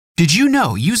Did you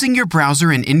know using your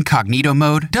browser in incognito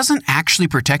mode doesn't actually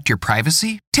protect your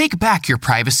privacy? Take back your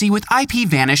privacy with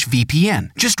IPVanish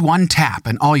VPN. Just one tap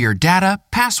and all your data,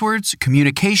 passwords,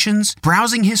 communications,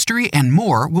 browsing history, and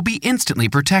more will be instantly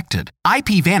protected.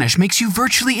 IPVanish makes you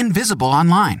virtually invisible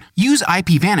online. Use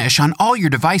IPVanish on all your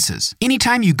devices,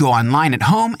 anytime you go online at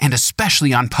home and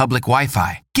especially on public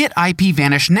Wi-Fi. Get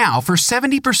IPVanish now for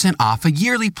 70% off a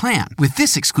yearly plan with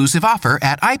this exclusive offer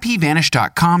at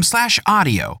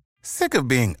ipvanish.com/audio. Sick of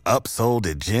being upsold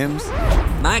at gyms?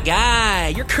 My guy,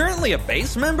 you're currently a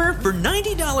base member? For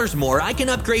 $90 more, I can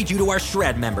upgrade you to our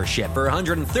Shred membership. For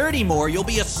 $130 more, you'll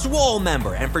be a Swole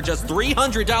member. And for just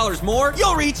 $300 more,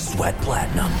 you'll reach Sweat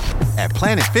Platinum. At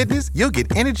Planet Fitness, you'll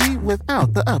get energy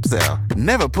without the upsell.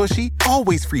 Never pushy,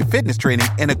 always free fitness training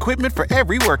and equipment for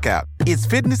every workout. It's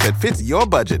fitness that fits your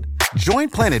budget. Join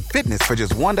Planet Fitness for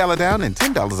just $1 down and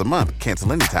 $10 a month.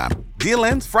 Cancel anytime. Deal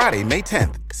ends Friday, May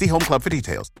 10th. See Home Club for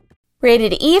details.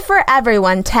 Rated E for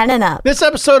everyone, 10 and up. This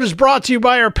episode is brought to you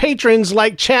by our patrons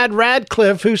like Chad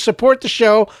Radcliffe, who support the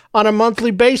show on a monthly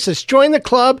basis. Join the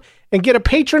club and get a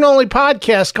patron-only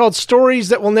podcast called Stories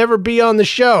That Will Never Be on the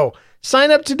Show. Sign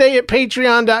up today at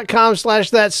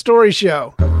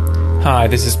patreon.com/thatstoryshow. Hi,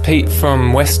 this is Pete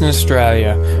from Western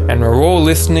Australia, and we're all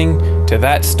listening to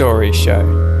That Story Show.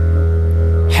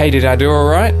 Hey, did I do all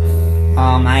right?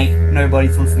 Oh, mate,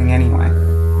 nobody's listening anyway.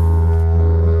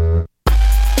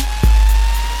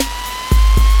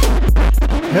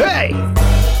 Hey!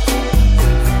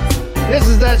 This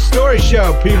is That Story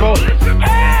Show, people.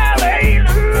 Hallelujah!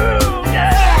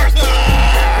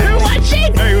 You're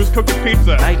watching? Hey, who's cooking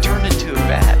pizza? I turned into a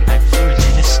bat. I flew into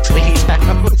His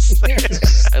house.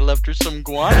 I left her some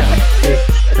guano.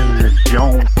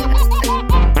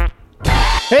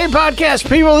 Hey, podcast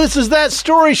people, this is That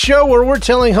Story Show where we're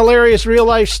telling hilarious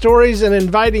real-life stories and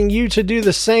inviting you to do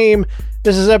the same.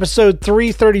 This is episode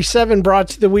 337, brought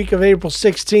to you the week of April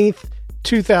 16th,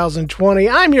 2020.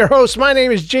 I'm your host. My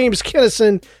name is James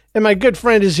Kinnison, and my good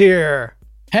friend is here.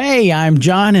 Hey, I'm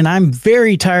John, and I'm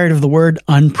very tired of the word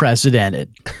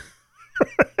unprecedented.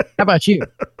 How about you?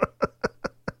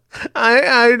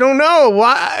 I don't know.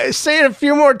 Why? Say it a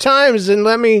few more times and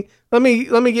let me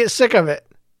get sick of it.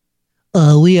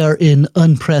 We are in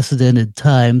unprecedented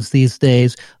times these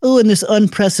days. Oh, and this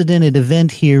unprecedented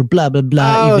event here, blah, blah,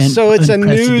 blah. Oh, so it's a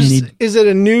news, is it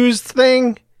a news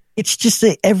thing? It's just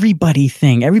a everybody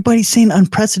thing. Everybody's saying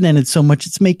unprecedented so much,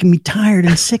 it's making me tired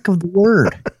and sick of the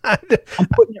word. I'm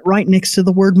putting it right next to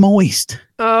the word moist.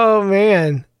 Oh,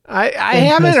 man. I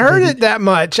haven't heard it that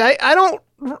much. I don't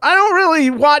really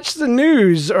watch the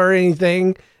news or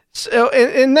anything. So,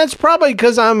 and that's probably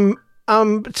because I'm a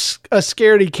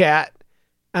scaredy cat.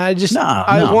 I just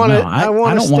I don't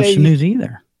watch the news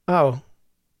either. Oh,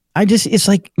 it's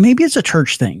like, maybe it's a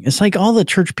church thing. It's like all the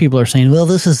church people are saying, well,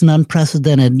 this is an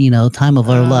unprecedented, time of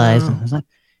our lives. And it's like,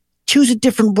 choose a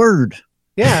different word.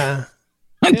 Yeah.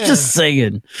 I'm just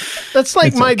saying. That's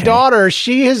like my daughter.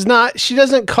 She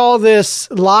doesn't call this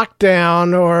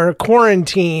lockdown or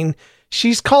quarantine.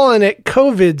 She's calling it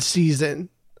COVID season.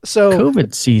 So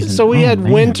COVID season. So we had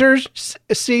winter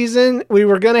season. We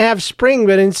were going to have spring,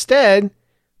 but instead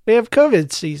we have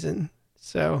COVID season.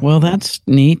 So, well, that's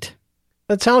neat.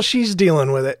 That's how she's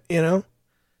dealing with it,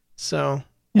 So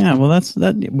yeah, well,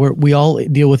 we all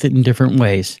deal with it in different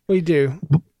ways. We do.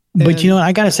 But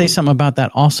I got to say something about that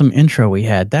awesome intro we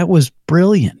had. That was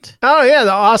brilliant. Oh yeah,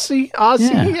 the Aussie,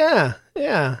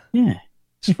 yeah.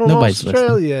 It's from Nobody's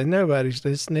Australia. Listening. Nobody's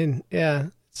listening. Yeah,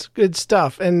 it's good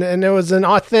stuff. And there was an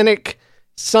authentic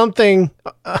something.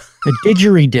 A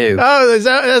didgeridoo. Oh,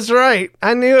 that's right.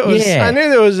 I knew it was. Yeah. I knew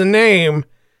there was a name.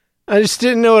 I just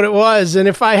didn't know what it was. And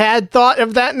if I had thought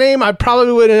of that name, I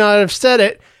probably would not have said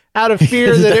it out of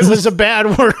fear that it was a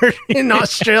bad word in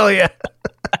Australia.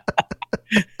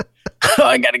 Oh,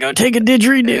 I got to go take a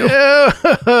didgeridoo.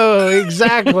 Oh,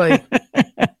 exactly.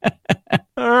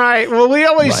 All right. Well, we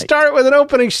always start with an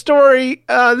opening story.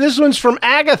 This one's from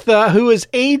Agatha, who is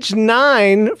age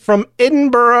 9 from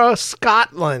Edinburgh,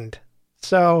 Scotland.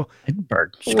 So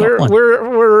Edinburgh, Scotland.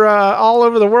 We're all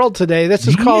over the world today. This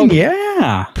is called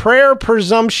Prayer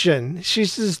Presumption. She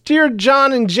says, "Dear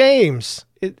John and James,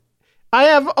 I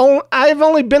have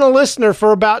only been a listener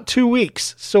for about 2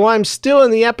 weeks, so I'm still in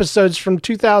the episodes from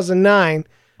 2009.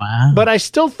 Wow. But I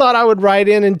still thought I would write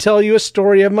in and tell you a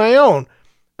story of my own.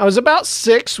 I was about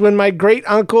 6 when my great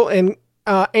uncle and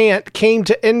aunt came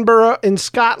to Edinburgh in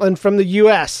Scotland from the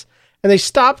U.S. and they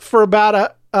stopped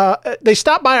they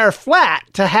stopped by our flat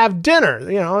to have dinner,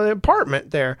 the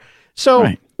apartment there.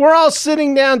 So we're all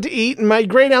sitting down to eat, and my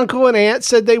great uncle and aunt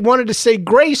said they wanted to say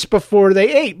grace before they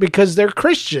ate because they're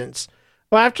Christians.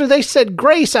 Well, after they said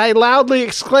grace, I loudly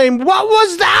exclaimed, "What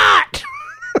was that?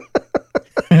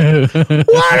 What in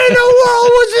the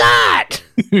world was that?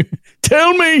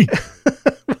 Tell me."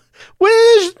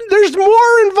 Well, there's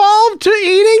more involved to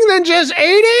eating than just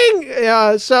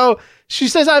eating. So she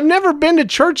says, I've never been to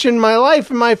church in my life,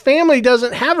 and my family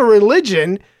doesn't have a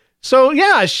religion. So,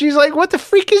 yeah, she's like, what the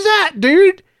freak is that,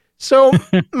 dude? So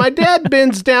my dad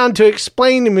bends down to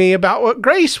explain to me about what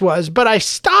grace was, but I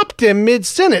stopped him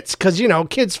mid-sentence because,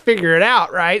 kids figure it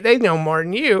out, right? They know more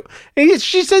than you. And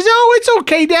she says, oh, it's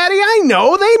okay, Daddy. I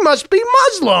know. They must be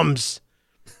Muslims.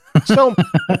 So,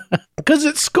 because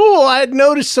at school, I had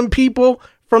noticed some people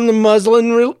from the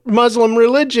Muslim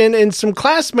religion, and some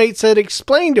classmates had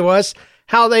explained to us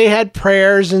how they had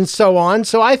prayers and so on.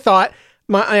 So I thought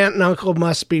my aunt and uncle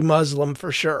must be Muslim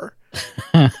for sure.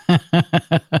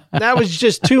 That was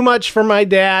just too much for my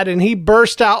dad, and he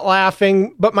burst out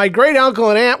laughing. But my great uncle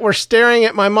and aunt were staring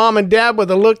at my mom and dad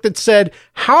with a look that said,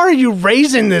 how are you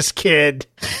raising this kid?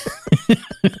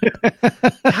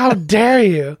 How dare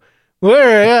you?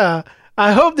 Yeah.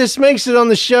 I hope this makes it on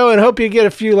the show and hope you get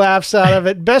a few laughs out of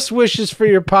it. Best wishes for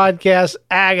your podcast,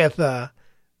 Agatha.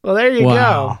 Well, there you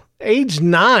go. Age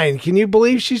 9. Can you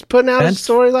believe she's putting out a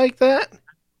story like that?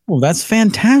 Well, that's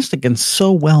fantastic and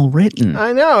so well written.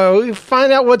 I know. We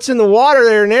find out what's in the water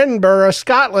there in Edinburgh,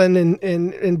 Scotland,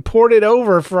 and port it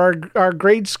over for our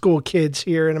grade school kids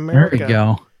here in America. There we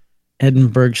go.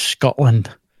 Edinburgh, Scotland.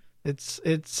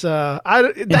 That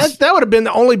would have been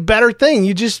the only better thing.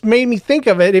 You just made me think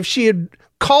of it. If she had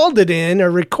called it in or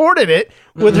recorded it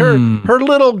with her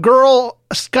little girl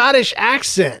Scottish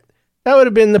accent, that would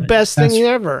have been the best thing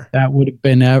ever. That would have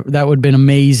been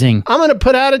amazing. I'm going to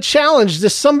put out a challenge to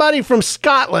somebody from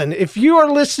Scotland. If you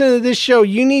are listening to this show,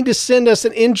 you need to send us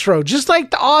an intro, just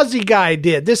like the Aussie guy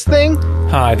did. This thing.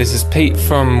 Hi, this is Pete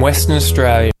from Western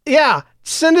Australia. Yeah,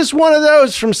 send us one of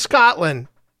those from Scotland.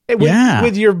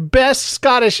 With your best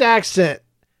Scottish accent.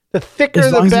 The thicker,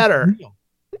 the better.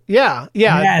 Yeah.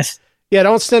 Yes. Yeah,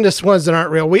 don't send us ones that aren't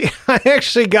real. I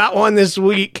actually got one this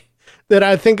week that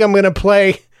I think I'm going to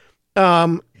play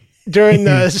during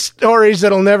the stories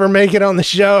that'll never make it on the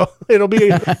show. It'll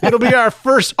be our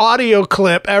first audio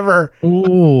clip ever.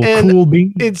 Ooh, and cool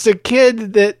bean. It's a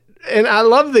kid and I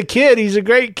love the kid. He's a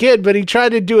great kid, but he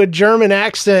tried to do a German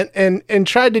accent and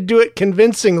tried to do it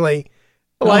convincingly.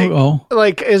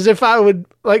 Like as if I would,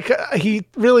 he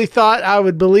really thought I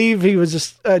would believe he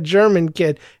was a German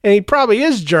kid, and he probably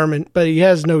is German, but he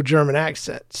has no German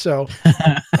accent. So,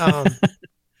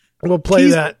 we'll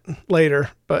play that later,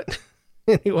 but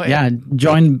anyway. Yeah.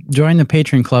 Join the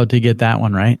Patreon Club to get that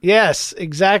one, right? Yes,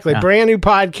 exactly. Yeah. Brand new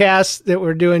podcast that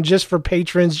we're doing just for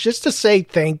patrons, just to say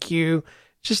thank you,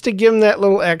 just to give them that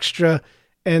little extra.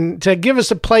 And to give us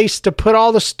a place to put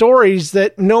all the stories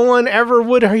that no one ever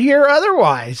would hear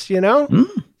otherwise, Yeah.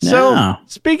 So,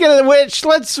 speaking of which,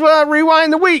 let's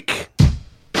rewind the week.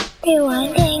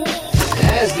 Rewinding.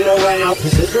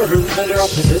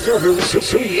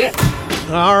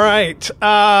 All right.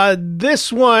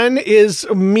 This one is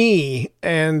me,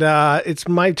 and it's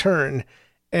my turn.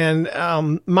 And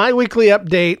my weekly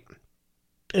update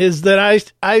is that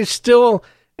I still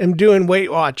am doing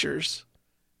Weight Watchers.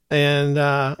 And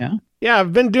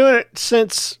I've been doing it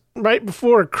since right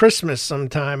before Christmas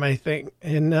sometime, I think.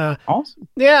 And awesome.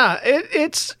 Yeah,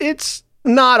 it's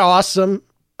not awesome.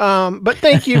 But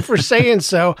thank you for saying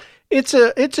so. It's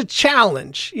a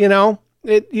challenge, You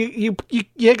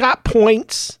got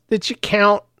points that you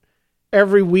count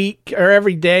every week or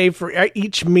every day for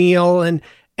each meal, and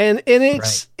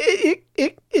it's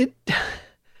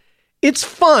it's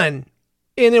fun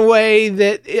in a way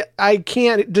that I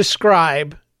can't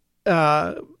describe.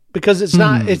 Because it's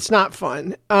not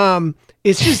fun.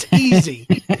 It's just easy.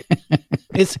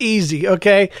 It's easy.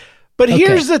 Okay. But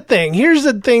here's the thing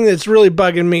that's really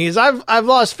bugging me is I've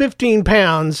lost 15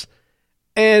 pounds,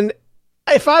 and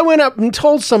if I went up and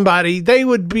told somebody, they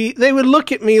would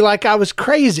look at me like I was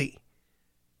crazy.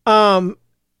 Because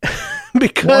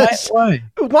why?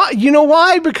 You know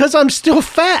why? Because I'm still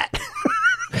fat.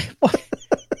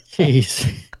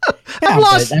 Jeez. I've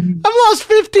lost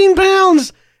 15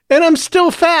 pounds. And I'm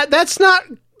still fat. That's not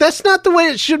the way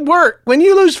it should work. When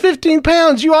you lose 15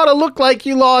 pounds, you ought to look like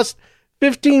you lost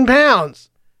 15 pounds.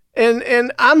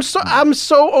 And I'm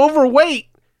so overweight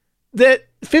that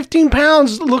 15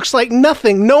 pounds looks like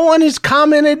nothing. No one has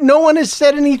commented. No one has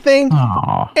said anything.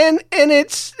 Aww. And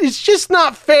it's just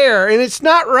not fair, and it's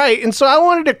not right. And so I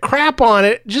wanted to crap on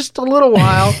it just a little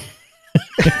while,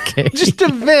 just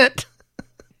to vent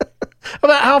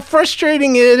about how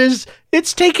frustrating it is.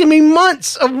 It's taken me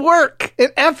months of work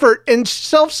and effort and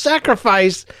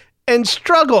self-sacrifice and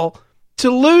struggle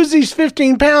to lose these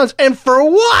 15 pounds. And for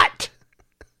what?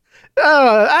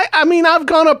 I mean, I've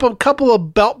gone up a couple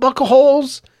of belt buckle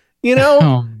holes, you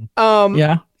know?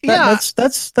 Yeah.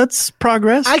 That's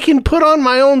progress. I can put on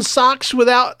my own socks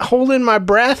without holding my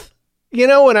breath. You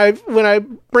know, when I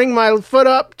bring my foot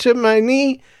up to my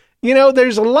knee, you know,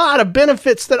 there's a lot of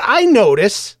benefits that I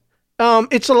notice.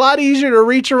 It's a lot easier to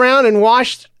reach around and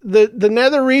wash the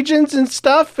nether regions and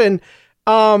stuff. And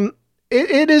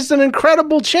it is an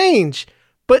incredible change,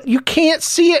 but you can't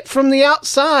see it from the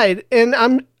outside. And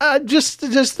I'm just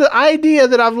the idea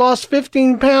that I've lost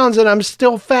 15 pounds and I'm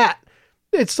still fat.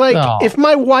 It's like if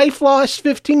my wife lost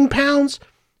 15 pounds,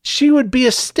 she would be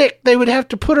a stick. They would have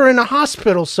to put her in a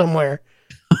hospital somewhere,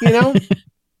 you know?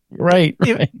 Right.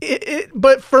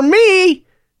 But for me,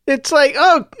 it's like,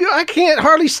 oh, I can't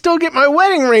hardly still get my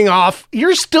wedding ring off.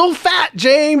 You're still fat,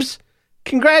 James.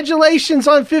 Congratulations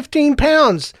on 15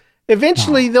 pounds.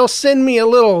 Eventually, they'll send me a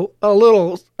little.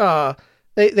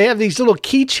 They have these little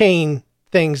keychain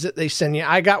things that they send you.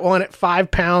 I got one at 5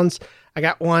 pounds. I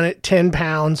got one at 10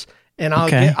 pounds. And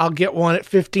I'll get one at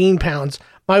 15 pounds.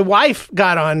 My wife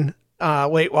got on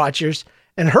Weight Watchers,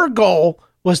 and her goal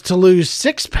was to lose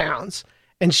 6 pounds.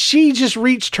 And she just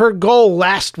reached her goal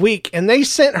last week. And they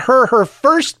sent her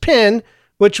first pin,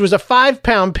 which was a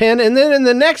 5-pound pin. And then in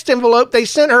the next envelope, they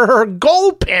sent her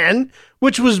goal pin,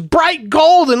 which was bright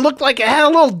gold and looked like it had a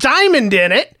little diamond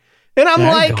in it. And I'm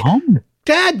like,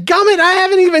 Dad gummit, I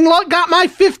haven't even got my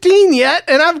 15 yet.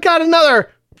 And I've got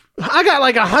I got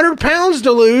like 100 pounds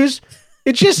to lose.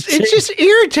 It just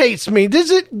irritates me. Does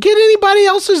it get anybody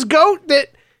else's goat that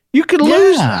you could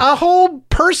lose a whole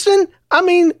person? I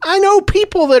mean, I know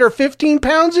people that are 15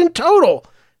 pounds in total.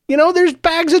 You know, there's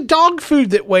bags of dog food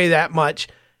that weigh that much,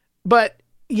 but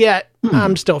yet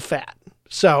I'm still fat.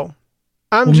 So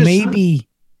maybe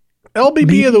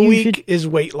LBB of the week is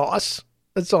weight loss.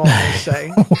 That's all I'm going to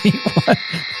say.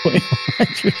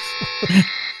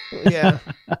 Yeah.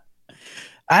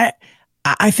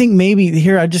 I think maybe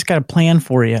here I just got a plan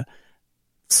for you.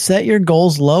 Set your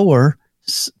goals lower.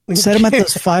 Set them at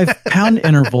those 5-pound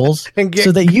intervals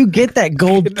so that you get that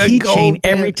gold keychain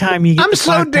every time you get I'm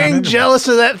so dang jealous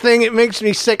of that thing. It makes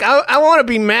me sick. I want to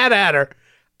be mad at her.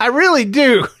 I really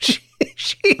do.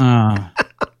 I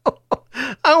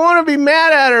want to be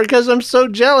mad at her because I'm so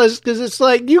jealous because it's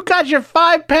like you got your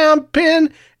 5-pound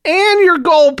pin and your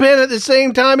gold pin at the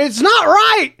same time. It's not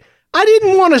right. I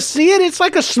didn't want to see it. It's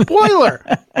like a spoiler.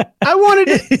 I wanted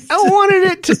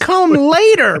it to come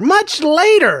later, much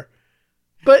later.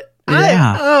 But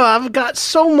I've got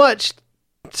so much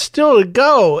still to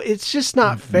go. It's just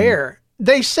not fair.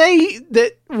 They say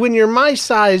that when you're my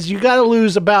size, you got to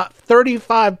lose about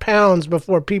 35 pounds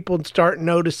before people start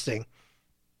noticing.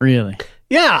 Really?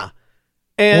 Yeah.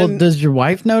 And does your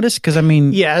wife notice? Because I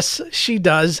mean, yes, she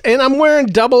does. And I'm wearing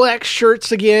XX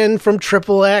shirts again from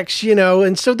XXX, you know.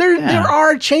 And so there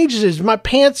are changes. My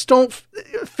pants don't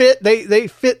fit; they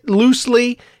fit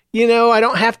loosely. You know, I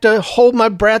don't have to hold my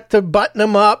breath to button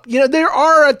them up. You know, there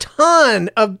are a ton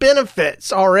of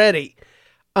benefits already.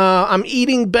 I'm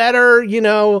eating better. You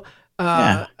know,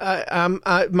 my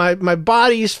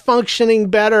body's functioning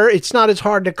better. It's not as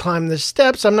hard to climb the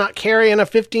steps. I'm not carrying a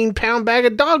 15-pound bag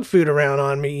of dog food around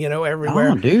on me, you know,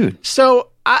 everywhere. Oh, dude. So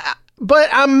but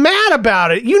I'm mad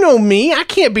about it. You know me. I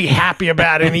can't be happy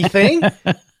about anything.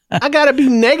 I got to be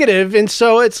negative. And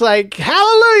so it's like,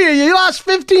 hallelujah, you lost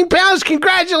 15 pounds.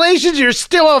 Congratulations. You're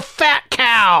still a fat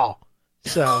cow.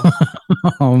 So,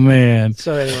 oh, man.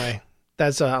 So anyway,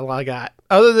 that's all I got.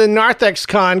 Other than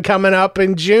NarthexCon coming up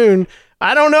in June,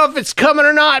 I don't know if it's coming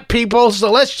or not, people. So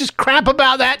let's just crap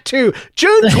about that too.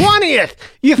 June 20th.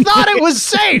 You thought it was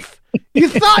safe. You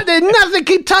thought that nothing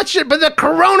could touch it, but the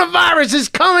coronavirus is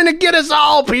coming to get us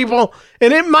all, people.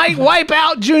 And it might wipe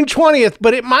out June 20th,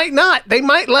 but it might not. They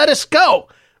might let us go.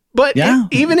 But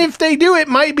even if they do, it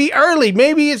might be early.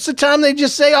 Maybe it's the time they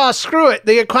just say, oh, screw it.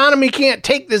 The economy can't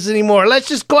take this anymore. Let's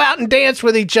just go out and dance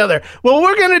with each other. Well,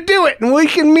 we're going to do it, and we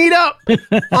can meet up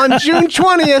on June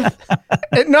 20th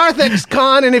at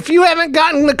NarthexCon. And if you haven't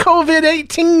gotten the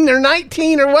COVID-18 or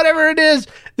 19 or whatever it is,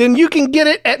 then you can get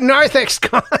it at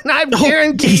NarthexCon. I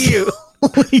guarantee you.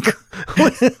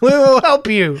 We will help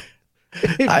you.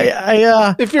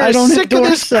 If you're as sick of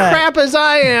this crap as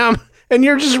I am, and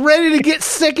you're just ready to get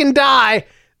sick and die,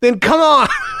 then come on.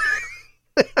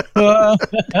 Well,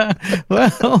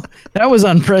 that was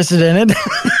unprecedented.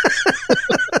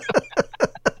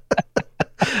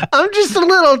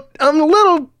 I'm a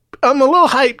little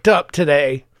hyped up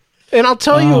today. And I'll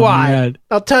tell you why. Man.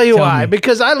 I'll tell you why.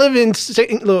 Because I live in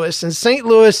St. Louis, and St.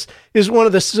 Louis is one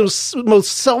of the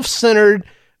most self-centered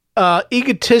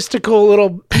egotistical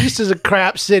little pieces of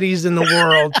crap cities in the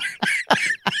world.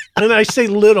 And I say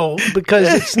little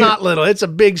because it's not little. It's a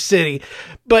big city.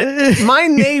 But my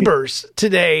neighbors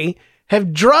today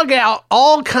have drug out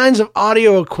all kinds of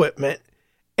audio equipment,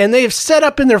 and they have set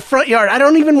up in their front yard. I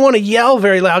don't even want to yell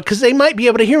very loud because they might be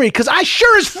able to hear me, because I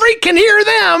sure as freak can hear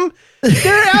them.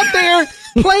 They're out there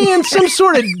playing some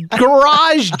sort of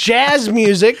garage jazz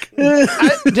music.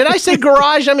 Did I say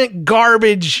garage? I meant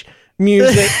garbage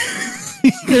music.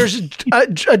 There's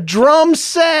a drum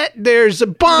set. There's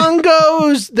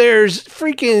bongos. There's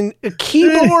freaking a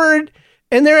keyboard.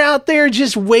 And they're out there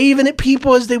just waving at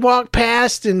people as they walk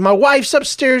past. And my wife's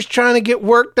upstairs trying to get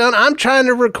work done. I'm trying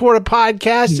to record a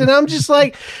podcast. And I'm just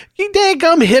like, you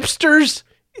daggum hipsters.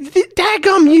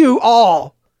 Daggum you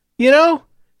all. You know?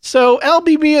 So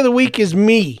LBB of the week is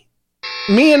me.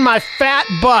 Me and my fat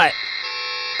butt.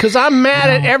 Because I'm mad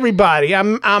at everybody.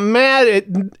 I'm mad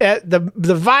at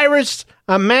the virus.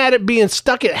 I'm mad at being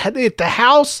stuck at the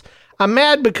house. I'm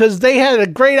mad because they had a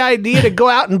great idea to go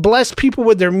out and bless people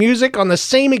with their music on the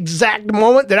same exact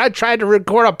moment that I tried to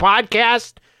record a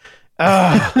podcast.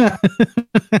 I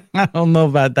don't know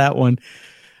about that one.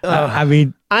 I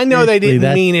mean, I know they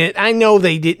didn't mean it. I know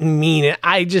they didn't mean it.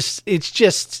 It's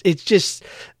just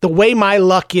the way my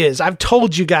luck is. I've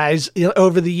told you guys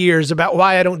over the years about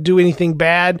why I don't do anything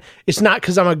bad. It's not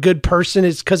because I'm a good person.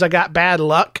 It's because I got bad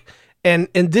luck. And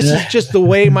this is just the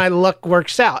way my luck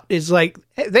works out. It's like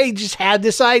they just had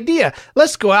this idea.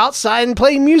 Let's go outside and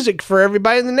play music for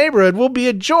everybody in the neighborhood. We'll be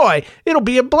a joy. It'll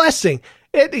be a blessing.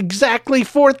 At exactly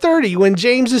 4:30 when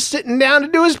James is sitting down to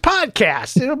do his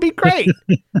podcast. It'll be great.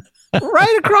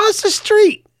 Right across the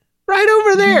street. Right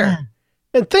over there. Yeah.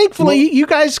 And thankfully, you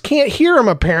guys can't hear him,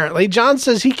 apparently. John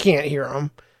says he can't hear him.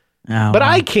 Oh, but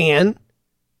I can.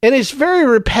 And it's very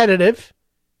repetitive.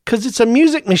 Because it's a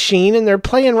music machine and they're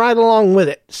playing right along with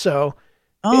it. So,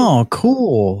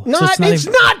 cool. It's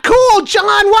not cool, John.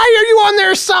 Why are you on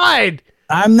their side?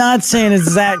 I'm not saying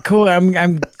it's that cool.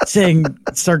 I'm saying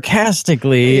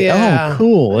sarcastically. Yeah. Oh,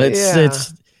 cool.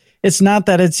 It's not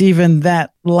that it's even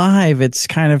that live. It's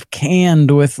kind of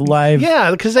canned with live. Yeah,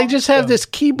 because they just have this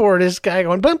keyboardist guy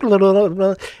going blah, blah, blah,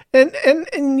 blah,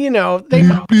 and you know they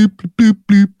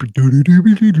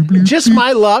just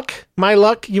my luck. My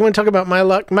luck. You want to talk about my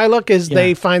luck? My luck is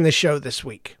they find the show this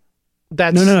week.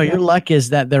 That's no. Your luck is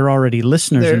that they're already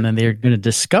listeners, and then they're going to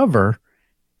discover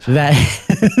that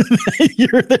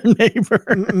you're their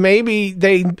neighbor. Maybe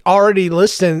they already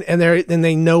listen and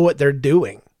they know what they're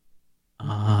doing.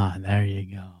 Ah, there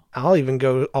you go. I'll even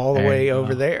go all the way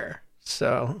over there.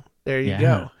 So there you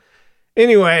go.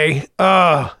 Anyway,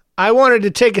 I wanted to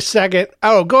take a second.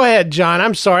 Oh, go ahead, John.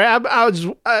 I'm sorry. I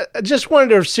just wanted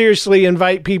to seriously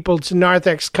invite people to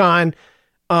NarthexCon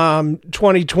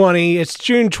 2020. It's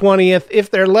June 20th. If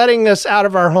they're letting us out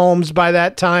of our homes by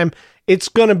that time, it's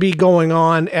going to be going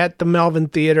on at the Melvin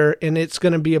Theater, and it's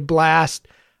going to be a blast.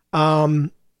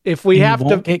 If we have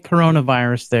to get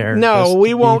coronavirus there, no,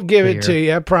 we won't give it to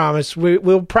you. I promise.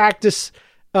 We'll practice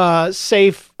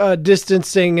safe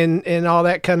distancing and all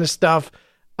that kind of stuff.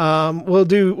 We'll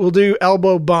do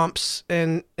elbow bumps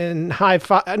and not high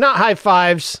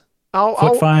fives.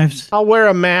 Foot fives. I'll wear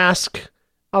a mask.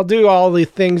 I'll do all the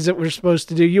things that we're supposed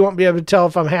to do. You won't be able to tell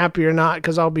if I'm happy or not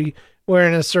because I'll be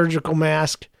wearing a surgical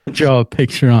mask. Draw a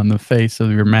picture on the face of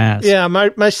your mask. Yeah,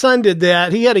 my son did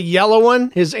that. He had a yellow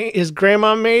one. His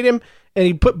grandma made him, and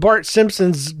he put Bart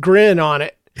Simpson's grin on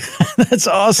it. That's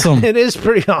awesome. It is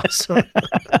pretty awesome.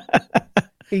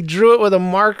 He drew it with a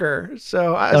marker.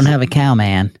 So I don't have a cow,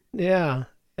 man. Yeah,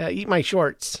 eat my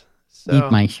shorts. So.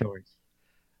 Eat my shorts.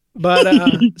 But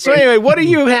so anyway, what do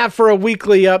you have for a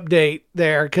weekly update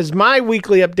there? Because my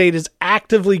weekly update is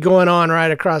actively going on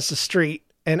right across the street.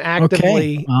 And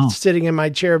actively sitting in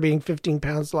my chair being 15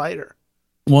 pounds lighter.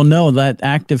 Well, no, that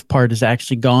active part is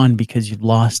actually gone because you've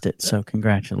lost it. So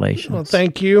congratulations. Well,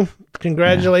 thank you.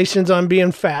 Congratulations on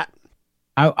being fat.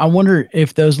 I wonder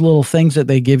if those little things that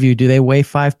they give you, do they weigh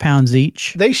 5 pounds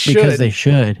each? They should. Because they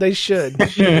should. They should.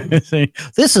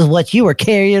 This is what you were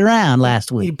carrying around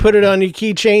last week. You put it on your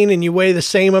keychain and you weigh the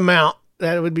same amount.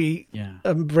 That would be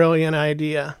a brilliant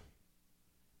idea.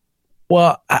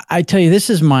 Well, I tell you, this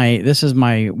is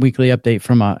my weekly update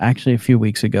from actually a few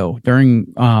weeks ago.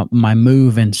 During my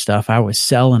move and stuff, I was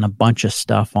selling a bunch of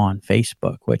stuff on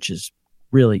Facebook, which is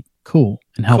really cool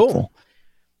and helpful. Cool.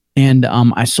 And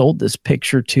I sold this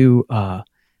picture to a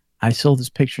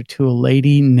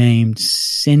lady named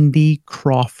Cindy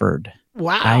Crawford.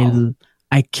 Wow!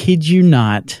 I kid you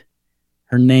not,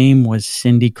 her name was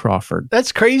Cindy Crawford.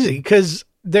 That's crazy because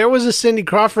there was a Cindy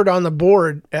Crawford on the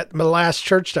board at the last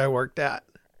church I worked at.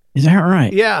 Is that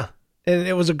right? Yeah. and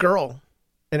it was a girl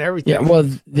and everything. Yeah, well,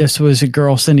 this was a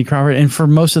girl, Cindy Crawford. And for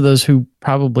most of those who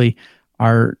probably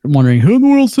are wondering, who in the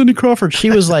world is Cindy Crawford? She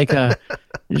was like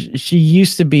she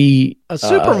used to be a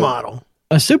supermodel.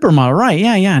 A supermodel, right?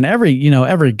 Yeah. And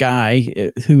every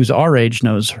guy who's our age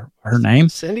knows her name.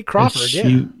 Cindy Crawford,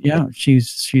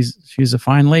 she's a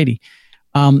fine lady.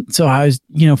 So I was,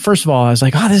 first of all, I was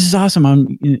like, oh, this is awesome.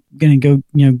 I'm going to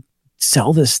go,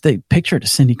 sell this picture to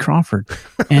Cindy Crawford.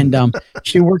 And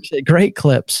she works at Great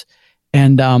Clips.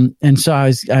 And so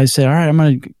I said, all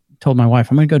right, told my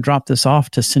wife, I'm going to go drop this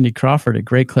off to Cindy Crawford at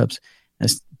Great Clips. I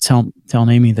was telling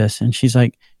Amy this. And she's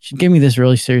like, she gave me this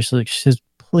really seriously. She says,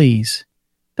 please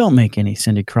don't make any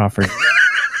Cindy Crawford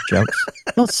jokes.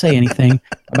 Don't say anything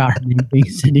about her name being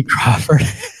Cindy Crawford.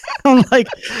 I'm like,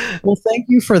 well, thank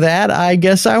you for that. I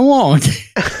guess I won't.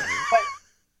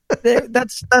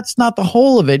 That's not the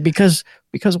whole of it, because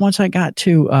once I got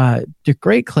to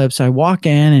Great Clips, I walk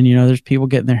in and there's people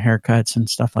getting their haircuts and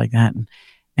stuff like that,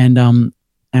 and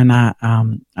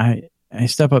I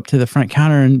step up to the front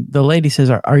counter and the lady says,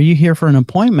 "Are you here for an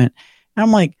appointment?" And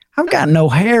I'm like, I've got no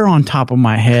hair on top of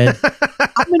my head.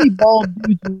 How many bald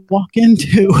dudes walk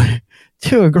into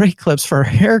a Great Clips for a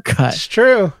haircut? It's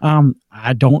true.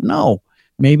 I don't know.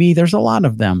 Maybe there's a lot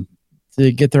of them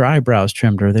to get their eyebrows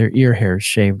trimmed or their ear hairs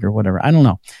shaved or whatever. I don't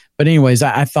know. But anyways,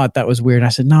 I thought that was weird. I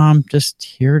said, no, I'm just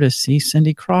here to see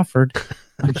Cindy Crawford.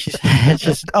 It's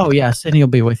just, oh yeah, Cindy will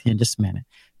be with you in just a minute.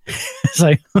 It's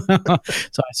like,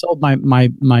 so I sold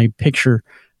my picture,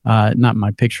 not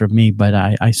my picture of me, but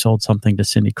I sold something to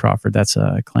Cindy Crawford. That's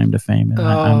a claim to fame.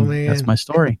 And man. That's my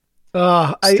story.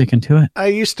 Sticking to it. I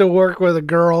used to work with a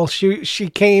girl. She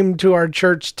came to our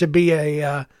church to be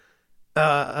what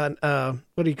do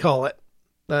you call it?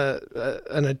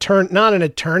 An attorney, not an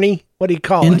attorney. What do you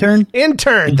call it?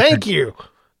 Intern. Thank you.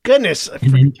 Goodness.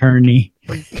 An attorney.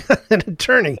 An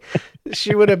attorney.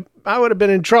 I would have been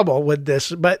in trouble with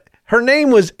this, but her name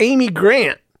was Amy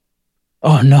Grant.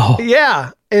 Oh no.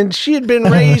 Yeah. And she had been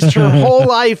raised her whole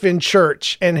life in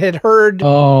church and had heard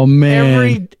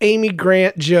every Amy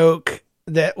Grant joke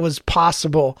that was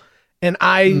possible. And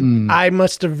I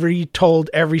must have retold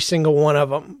every single one of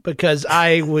them because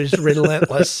I was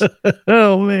relentless.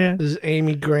 Oh man. This is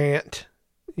Amy Grant,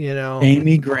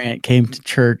 Amy Grant came to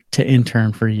church to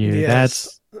intern for you.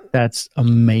 Yes. That's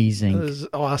amazing. It was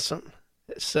awesome.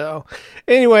 So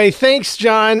anyway, thanks,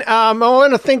 John. I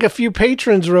want to thank a few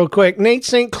patrons real quick. Nate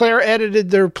St. Clair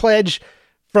edited their pledge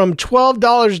from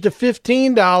 $12 to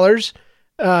 $15.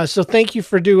 So thank you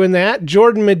for doing that.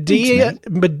 Jordan Medina,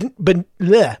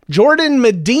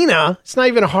 it's not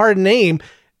even a hard name,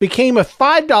 became a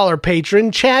 $5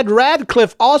 patron. Chad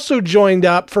Radcliffe also joined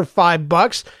up for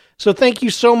 $5. So thank you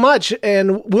so much.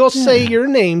 And we'll say your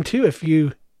name too if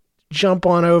you jump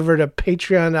on over to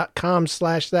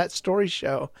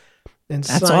patreon.com/thatstoryshow and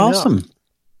that's sign awesome. up.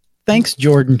 Thanks,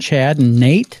 Jordan, Chad, and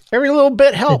Nate. Every little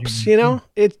bit helps,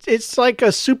 It's like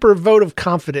a super vote of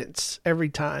confidence every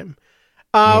time.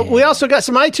 We also got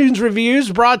some iTunes reviews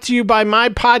brought to you by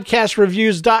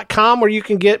mypodcastreviews.com, where you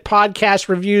can get podcast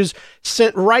reviews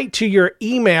sent right to your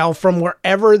email from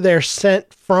wherever they're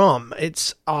sent from.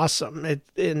 It's awesome.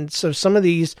 And so some of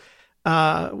these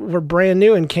were brand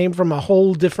new and came from a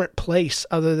whole different place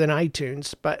other than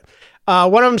iTunes. But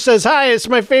one of them says, "Hi, it's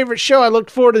my favorite show. I look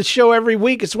forward to the show every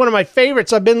week. It's one of my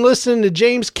favorites. I've been listening to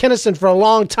James Kinnison for a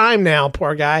long time now,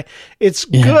 poor guy. It's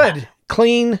good,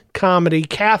 clean comedy."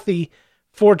 Kathy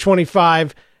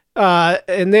 425.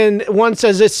 And then one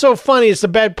says, "It's so funny. It's the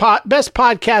best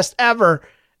podcast ever."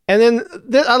 And then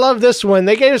I love this one.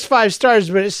 They gave us 5 stars,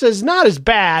 but it says, "Not as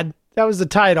bad." That was the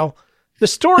title. "The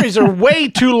stories are way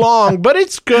too long, but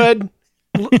it's good."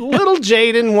 Little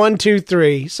Jaden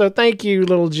 123. So thank you,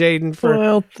 Little Jaden,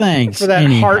 for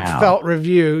that heartfelt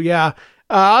review. Yeah.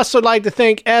 I also like to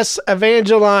thank S.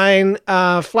 Evangeline,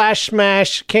 Flash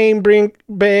Smash, Kane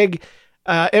Big,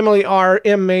 Emily R.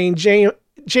 M. Main,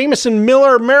 Jameson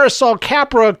Miller, Marisol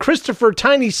Capra, Christopher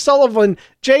Tiny Sullivan,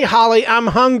 Jay Holly, I'm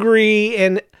Hungry,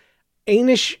 and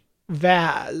Anish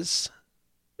Vaz.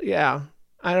 Yeah,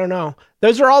 I don't know.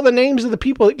 Those are all the names of the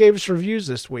people that gave us reviews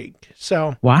this week.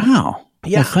 So wow.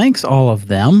 Yeah. Well, thanks all of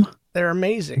them. They're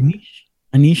amazing.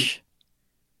 Anish.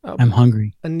 I'm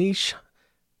hungry. Anish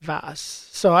Vaz.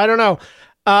 So I don't know.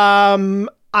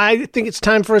 I think it's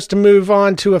time for us to move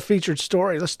on to a featured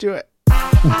story. Let's do it.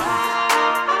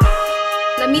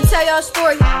 Let me tell y'all a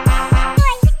story.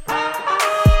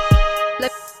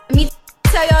 Let me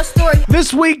tell y'all a story.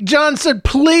 This week, John said,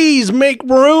 please make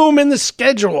room in the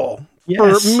schedule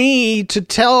for me to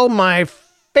tell my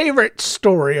favorite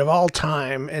story of all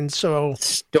time. And so,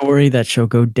 story that shall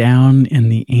go down in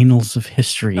the annals of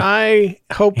history. I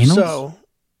hope Annals? so.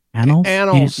 Annals?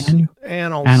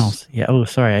 Annals. Yeah. Oh,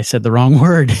 sorry. I said the wrong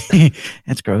word.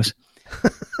 That's gross.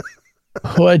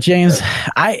 Well, James,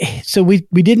 we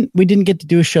didn't get to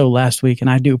do a show last week, and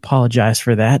I do apologize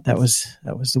for that. That was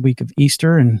the week of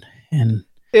Easter, and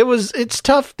it's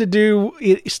tough to do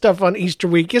stuff on Easter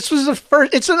week. This was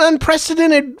it's an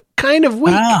unprecedented kind of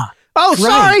week.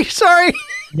 Right. Sorry.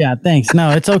 Yeah, thanks. No,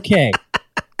 it's okay.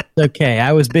 It's okay.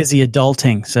 I was busy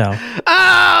adulting, so.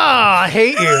 I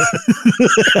hate you.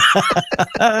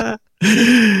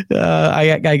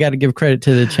 I got to give credit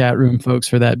to the chat room folks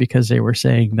for that, because they were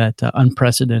saying that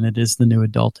unprecedented is the new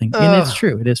adulting, and it's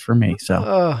true. It is for me.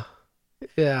 So,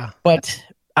 yeah. But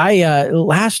I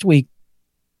last week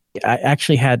I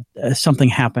actually had something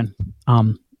happen.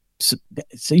 So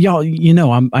y'all,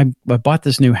 I bought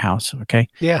this new house. Okay.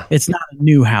 Yeah. It's not a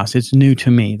new house. It's new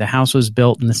to me. The house was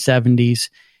built in the 70s,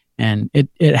 and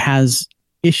it has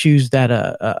issues that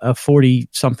a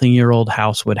 40-something-year-old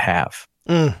house would have.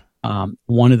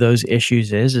 One of those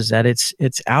issues is that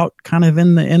it's out kind of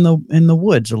in the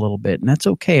woods a little bit, and that's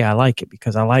okay. I like it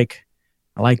because I like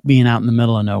being out in the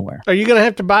middle of nowhere. Are you going to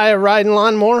have to buy a riding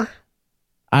lawnmower?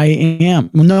 I am.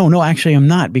 No, actually I'm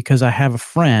not, because I have a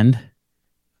friend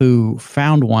who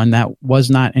found one that was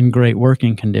not in great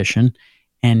working condition,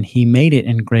 and he made it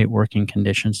in great working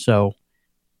condition. So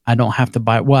I don't have to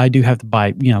buy. Well, I do have to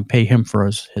buy, pay him for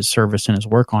his service and his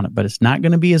work on it, but it's not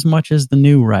going to be as much as the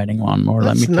new riding lawnmower.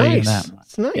 Let me tell you that.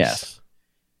 That's nice. Yes.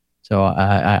 So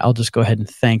I'll just go ahead and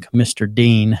thank Mr.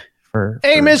 Dean for.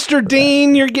 Hey, Mr.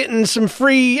 Dean, you're getting some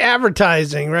free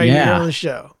advertising here on the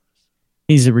show.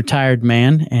 He's a retired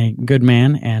man, a good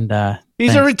man, and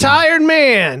he's a retired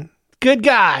man. Good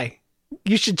guy.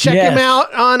 You should check him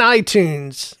out on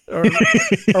iTunes or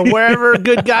wherever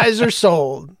good guys are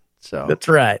sold. So That's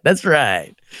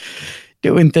right.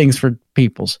 Doing things for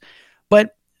peoples.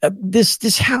 But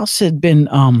this house had been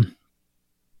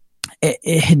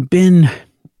it had been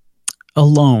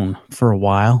alone for a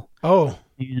while. Oh.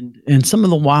 And some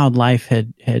of the wildlife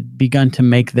had begun to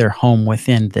make their home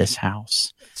within this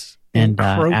house. And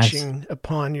encroaching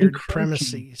upon your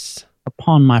premises.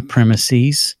 Upon my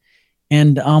premises.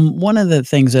 And one of the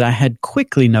things that I had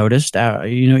quickly noticed,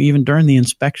 even during the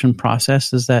inspection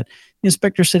process, is that the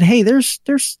inspector said, "Hey, there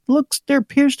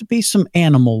appears to be some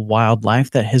animal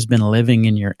wildlife that has been living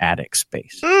in your attic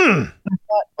space." I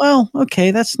thought, well,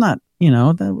 okay, that's not,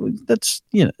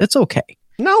 it's okay.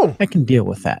 No, I can deal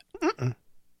with that.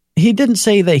 He didn't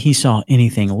say that he saw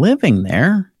anything living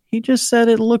there. He just said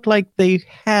it looked like they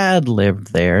had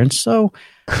lived there, and so.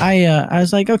 I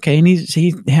was like, okay, and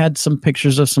he had some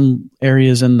pictures of some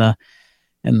areas in the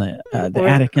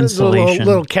attic insulation,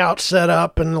 little couch set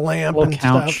up and the lamp and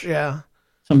couch, stuff. Yeah,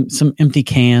 some empty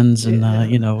cans and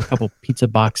a couple pizza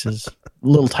boxes,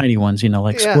 little tiny ones,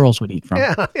 like squirrels would eat from.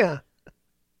 Yeah.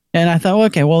 And I thought,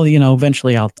 okay, well,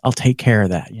 eventually I'll take care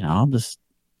of that. I'll just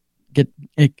get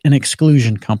an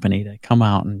exclusion company to come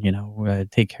out and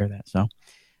take care of that. So,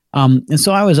 and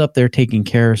so I was up there taking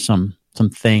care of some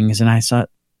things, and I saw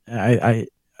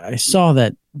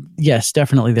that yes,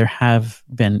 definitely there have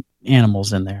been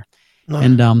animals in there,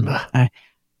 and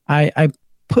I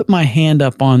put my hand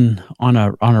up on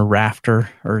a rafter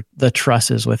or the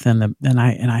trusses within them, and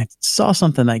I saw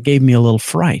something that gave me a little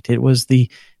fright. It was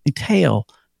the tail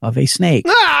of a snake,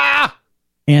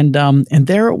 and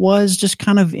there it was, just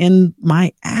kind of in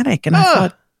my attic, and I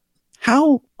thought,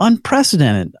 how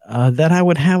unprecedented that I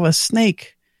would have a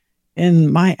snake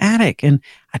in my attic. And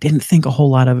I didn't think a whole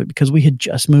lot of it because we had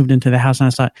just moved into the house, and I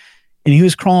thought, and he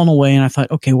was crawling away, and I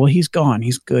thought, okay, well, he's gone.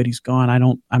 He's good. He's gone. I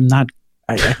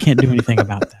can't do anything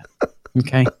about that.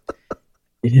 Okay.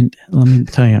 Let me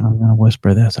tell you, I'm going to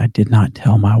whisper this. I did not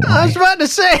tell my wife. I was about to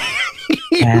say,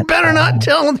 you better not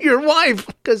tell your wife,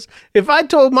 because if I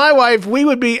told my wife, we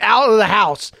would be out of the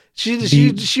house.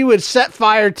 She would set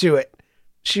fire to it.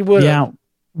 She would. Yeah.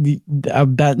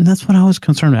 That's what I was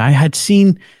concerned with. I had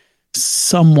seen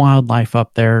some wildlife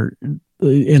up there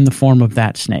in the form of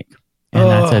that snake. And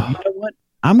I said, you know what?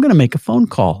 I'm going to make a phone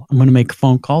call. I'm going to make a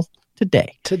phone call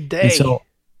today. And so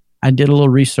I did a little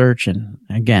research, and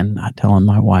again, not telling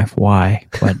my wife why,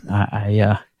 but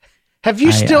I have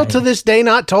you to this day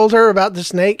not told her about the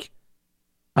snake?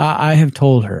 I have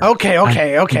told her. Okay.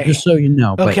 Just so you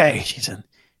know. But okay.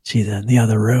 She's in the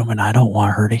other room, and I don't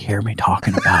want her to hear me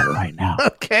talking about it right now.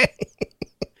 Okay.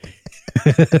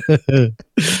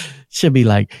 She'll be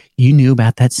like, you knew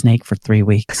about that snake for 3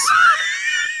 weeks.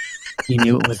 You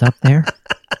knew it was up there?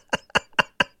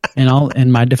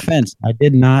 in my defense, I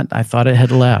did not. I thought it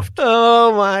had left.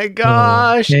 Oh my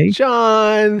gosh, Okay.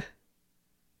 John.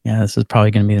 Yeah, this is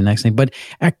probably going to be the next thing. But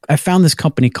I found this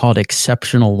company called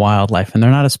Exceptional Wildlife, and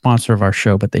they're not a sponsor of our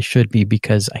show, but they should be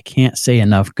because I can't say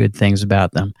enough good things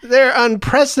about them. They're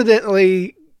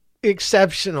unprecedentedly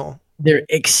exceptional. They're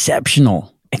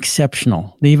exceptional.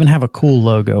 They even have a cool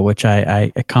logo, which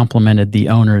I complimented the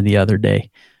owner the other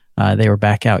day. They were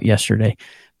back out yesterday.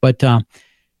 But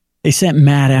they sent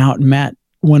Matt out. Matt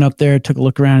went up there, took a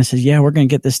look around and said, yeah, we're going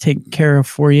to get this taken care of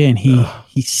for you. And he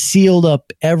sealed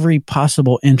up every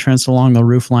possible entrance along the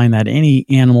roof line that any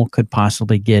animal could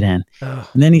possibly get in. And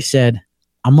then he said,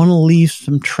 I'm going to leave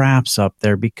some traps up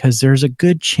there because there's a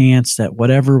good chance that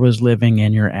whatever was living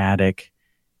in your attic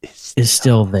is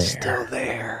still there. Still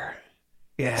there.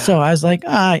 Yeah. So I was like,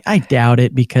 I doubt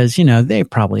it because, they're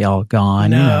probably all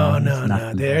gone. No.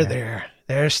 They're there.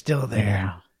 They're still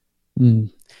there. Yeah.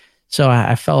 So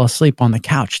I fell asleep on the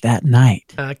couch that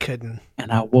night. I couldn't. And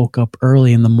I woke up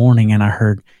early in the morning and I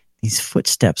heard these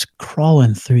footsteps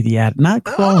crawling through the attic. Not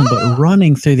crawling, but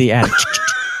running through the attic.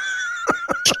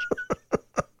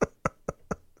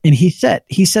 And he set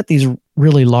these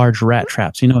really large rat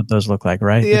traps. You know what those look like,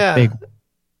 right? Yeah. Big.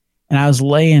 And I was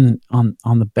laying on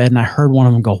the bed and I heard one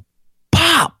of them go,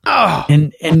 pop! Oh.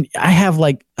 And I had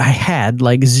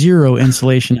zero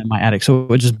insulation in my attic. So it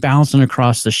was just bouncing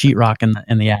across the sheetrock in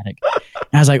the attic.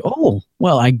 And I was like, oh,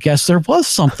 well, I guess there was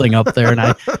something up there. And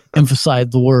I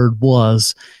emphasized the word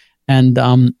was. And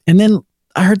then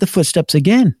I heard the footsteps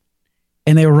again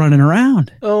and they were running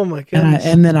around. Oh my goodness.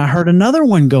 And then I heard another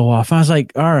one go off. I was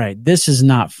like, all right, this is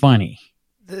not funny.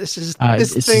 This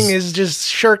thing is just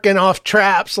shirking off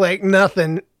traps like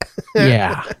nothing.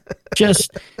 Yeah.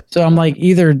 So I'm like,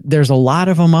 either there's a lot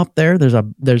of them up there, there's a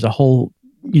whole,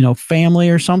 family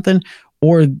or something,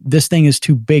 or this thing is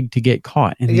too big to get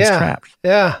caught in these traps.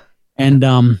 Yeah.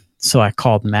 And so I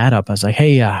called Matt up. I was like,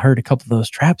 hey, I heard a couple of those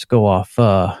traps go off,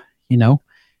 and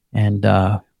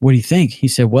what do you think? He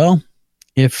said, well,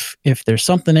 if there's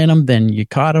something in them, then you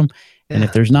caught them. And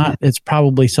if there's not, it's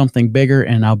probably something bigger,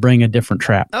 and I'll bring a different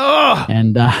trap. Oh!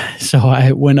 And so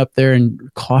I went up there and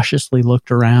cautiously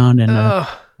looked around, and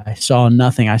I saw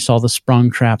nothing. I saw the sprung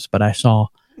traps, but I saw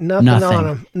nothing on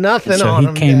them. Nothing so on he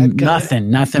them. came.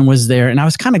 Nothing was there, and I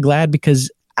was kind of glad because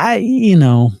I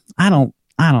don't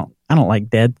like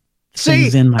dead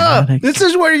things in my attic. This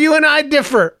is where you and I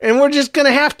differ, and we're just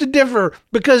gonna have to differ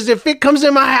because if it comes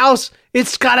in my house,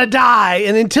 it's gotta die,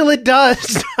 and until it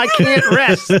does, I can't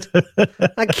rest.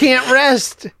 I can't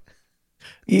rest.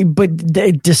 But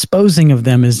disposing of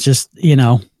them is just,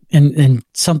 and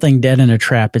something dead in a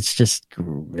trap, it's just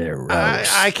gross.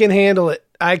 I can handle it.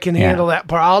 I can handle that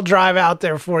part. I'll drive out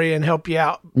there for you and help you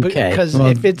out. Okay. Because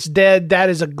if it's dead, that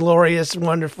is a glorious,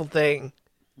 wonderful thing.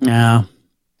 Yeah.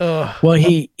 Ugh. Well,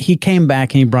 he came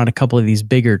back and he brought a couple of these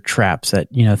bigger traps that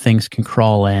things can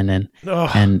crawl in and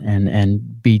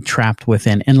be trapped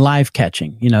within, and live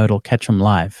catching. It'll catch them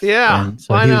live. Yeah, and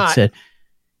so he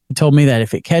told me that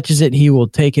if it catches it, he will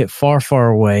take it far, far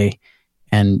away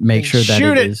and make sure that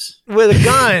shoot it is with a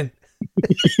gun.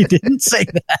 He didn't say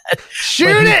that.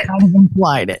 Shoot it. Kind of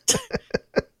implied it.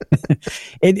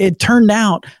 It turned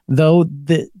out though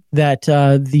that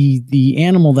the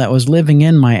animal that was living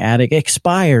in my attic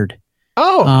expired.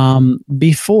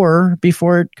 Before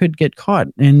it could get caught,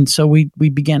 and so we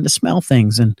began to smell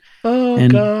things, and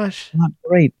gosh, not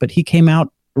great. But he came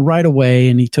out right away,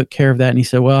 and he took care of that, and he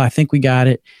said, "Well, I think we got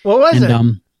it." What was it?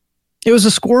 It was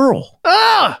a squirrel.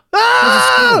 There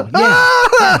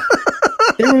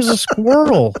was a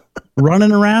squirrel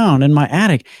running around in my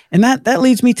attic, and that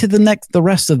leads me to the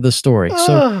rest of the story.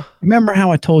 So remember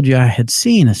how I told you I had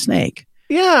seen a snake?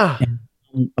 Yeah.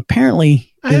 And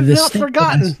apparently, I have not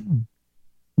forgotten.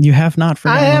 You have not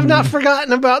forgotten. I have not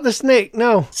forgotten about the snake.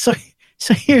 No. So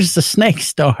here's the snake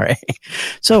story.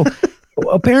 So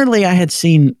apparently, I had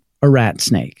seen a rat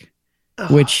snake,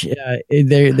 which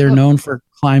they're known for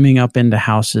climbing up into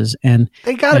houses, and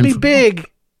they got to be big.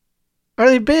 Are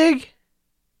they big?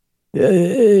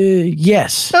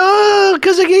 Yes. Oh,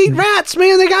 because they can eat rats,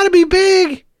 man. They got to be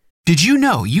big. Did you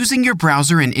know using your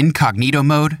browser in incognito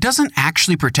mode doesn't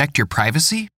actually protect your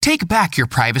privacy? Take back your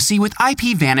privacy with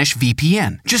IPVanish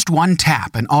VPN. Just one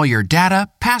tap and all your data,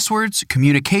 passwords,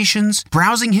 communications,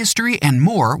 browsing history, and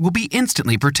more will be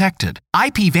instantly protected.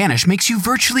 IPVanish makes you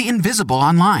virtually invisible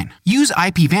online. Use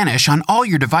IPVanish on all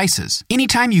your devices,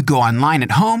 anytime you go online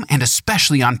at home and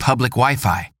especially on public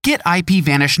Wi-Fi. Get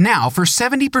IPVanish now for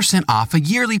 70% off a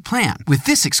yearly plan with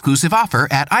this exclusive offer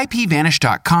at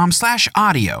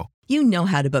IPVanish.com/audio. You know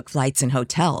how to book flights and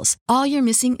hotels. All you're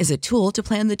missing is a tool to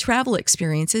plan the travel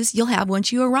experiences you'll have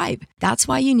once you arrive. That's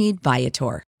why you need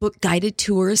Viator. Book guided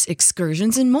tours,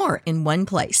 excursions, and more in one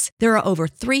place. There are over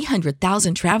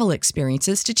 300,000 travel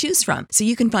experiences to choose from, so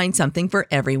you can find something for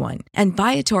everyone. And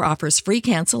Viator offers free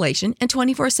cancellation and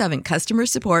 24/7 customer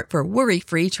support for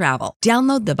worry-free travel.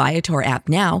 Download the Viator app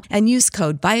now and use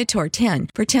code Viator10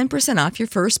 for 10% off your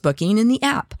first booking in the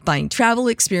app. Find travel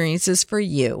experiences for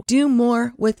you. Do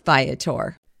more with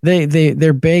Viator.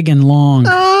 They're big and long.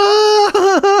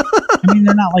 I mean,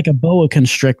 they're not like a boa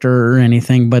constrictor or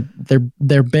anything, but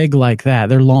they're big like that.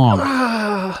 They're long.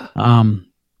 I'm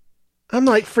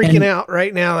like freaking out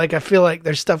right now. Like I feel like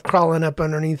there's stuff crawling up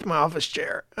underneath my office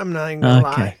chair. I'm not even gonna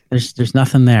lie. There's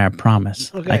nothing there, I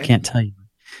promise. Okay. I can't tell you.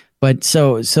 But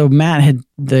so Matt had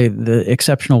the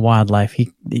exceptional wildlife.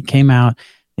 He came out,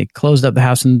 they closed up the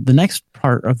house, and the next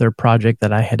part of their project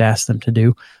that I had asked them to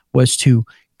do was to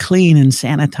clean and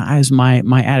sanitize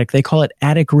my attic. They call it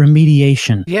attic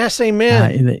remediation. Yes,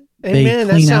 amen. They amen.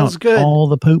 clean That sounds out good. all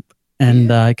the poop, and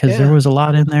because there was a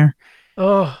lot in there.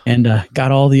 Oh, and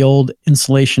got all the old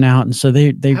insulation out, and so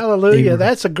they hallelujah.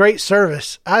 That's a great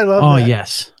service. I love. Oh that.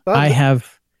 yes, I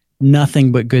have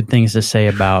nothing but good things to say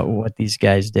about what these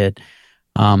guys did.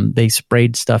 They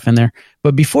sprayed stuff in there,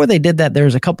 but before they did that, there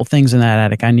was a couple things in that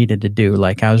attic I needed to do.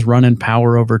 Like I was running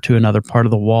power over to another part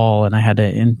of the wall, and I had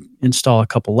to install a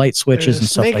couple light switches and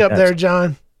stuff like that. Snake up there,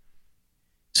 John.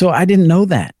 So I didn't know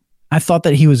that. I thought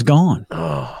that he was gone.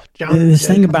 Oh, John. This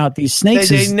thing about these snakes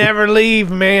they is never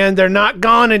leave, man. They're not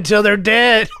gone until they're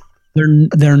dead.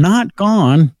 They're not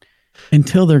gone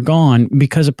until they're gone,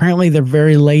 because apparently they're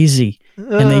very lazy.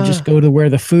 And they just go to where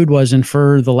the food was, and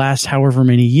for the last however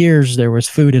many years, there was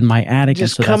food in my attic.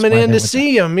 Just and so coming in to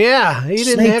see him. Yeah, he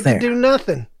didn't have to do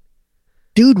nothing.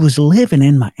 Dude was living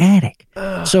in my attic.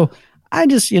 So I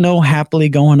just, happily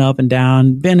going up and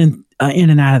down, been in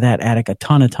and out of that attic a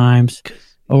ton of times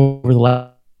over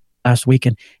the last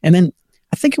weekend. And then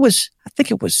I think it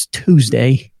was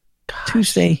Tuesday. Gosh.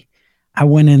 Tuesday, I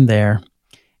went in there,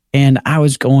 and I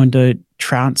was going to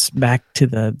trounce back to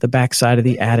the back side of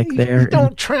the attic there. You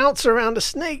don't trounce around a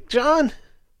snake, John.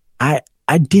 I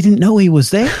didn't know he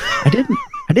was there. I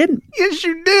didn't. Yes,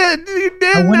 you did. You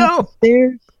did. I went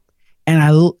upstairs,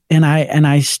 and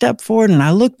I stepped forward, and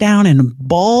I looked down and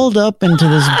balled up into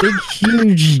this big,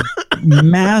 huge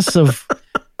mass of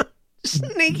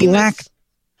black,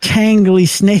 tangly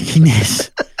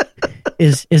snakiness.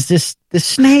 Is this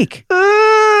snake?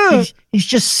 He's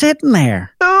just sitting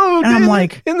there. Oh, and I'm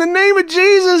like, in the name of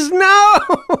Jesus, no.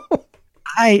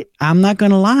 I'm not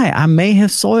going to lie. I may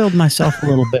have soiled myself a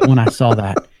little bit when I saw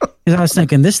that, because I was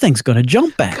thinking this thing's going to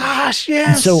jump back. Gosh, yes.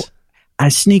 And so I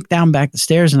sneaked down back the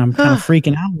stairs, and I'm kind of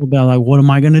freaking out a little bit. I'm like, what am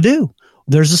I going to do?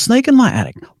 There's a snake in my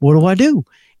attic. What do I do?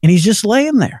 And he's just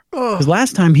laying there. Because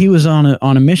last time he was on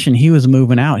a mission, he was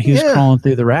moving out. He was crawling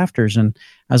through the rafters, and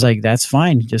I was like, that's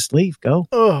fine. Just leave. Go.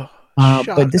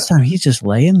 But this time he's just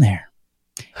laying there.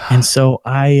 And so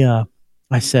I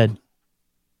said,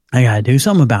 I got to do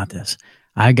something about this.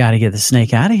 I got to get the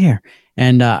snake out of here.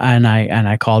 And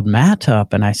I called Matt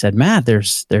up, and I said, Matt,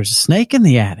 there's a snake in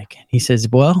the attic. And he says,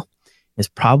 well, it's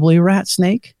probably a rat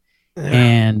snake. Yeah.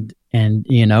 And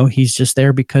he's just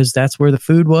there because that's where the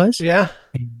food was. Yeah.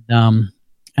 And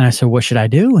I said, what should I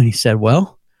do? And he said,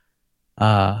 well,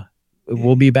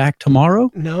 we'll be back tomorrow.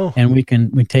 No. And we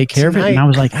take care of it. And I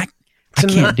was like, I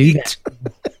can't do that.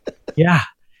 Yeah.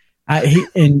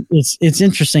 And it's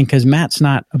interesting because Matt's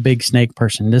not a big snake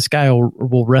person. This guy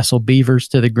will wrestle beavers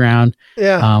to the ground.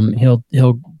 Yeah.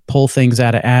 He'll pull things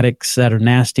out of attics that are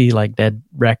nasty, like dead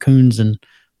raccoons and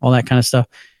all that kind of stuff.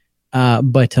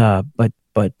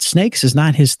 But snakes is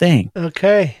not his thing.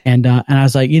 Okay. And I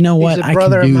was like, you know what? I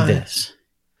can do this.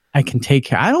 I can take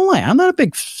care. I'm not a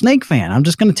big snake fan. I'm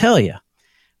just going to tell you.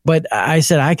 But I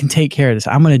said, I can take care of this.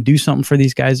 I'm going to do something for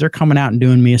these guys. They're coming out and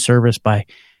doing me a service by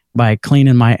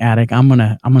cleaning my attic. I'm going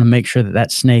to make sure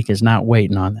that snake is not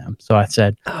waiting on them. So I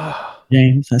said,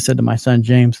 James, I said to my son,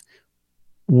 James,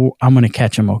 I'm going to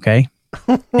catch him. Okay.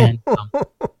 And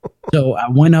so I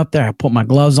went up there, I put my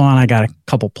gloves on. I got a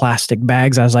couple plastic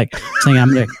bags. I was like, saying,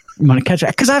 I'm going to catch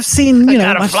it. Cause I've seen, I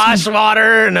got a fly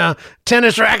swatter and a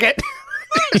tennis racket.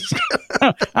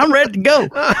 I'm ready to go.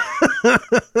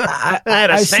 I had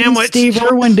a sandwich. Seen Steve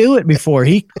Irwin do it before.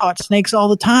 He caught snakes all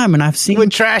the time, and I've seen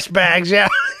with trash bags. Yeah,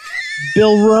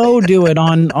 Bill Rowe do it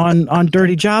on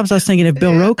Dirty Jobs. I was thinking, if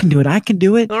Bill Rowe can do it, I can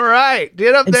do it. All right,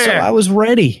 get up there. So I was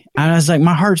ready. I was like,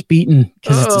 my heart's beating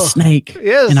because it's a snake,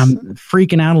 and I'm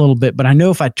freaking out a little bit. But I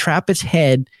know if I trap its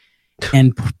head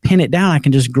and pin it down, I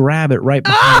can just grab it right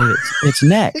behind its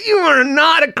neck. You are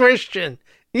not a Christian.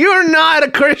 You're not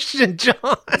a Christian, John.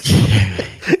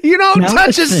 You don't Now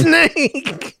touch listen. a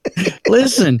snake.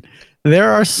 Listen,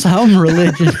 there are some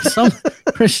religions, some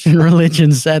Christian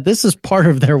religions that this is part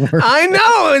of their work. I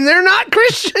know, and they're not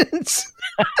Christians.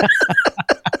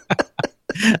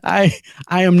 I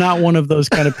am not one of those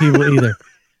kind of people either.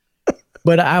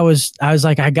 But I was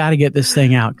like, I got to get this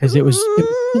thing out because it was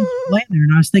laying there,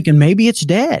 and I was thinking maybe it's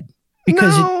dead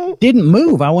because it didn't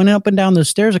move. I went up and down the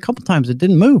stairs a couple times. It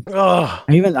didn't move. Oh.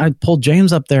 I pulled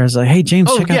James up there. I was like, hey,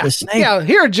 James, check out the snake. Yeah,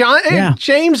 here, John. Hey,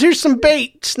 James, here's some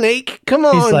bait, snake. Come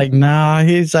on. He's like, nah.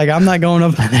 He's like, I'm not going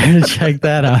up there to check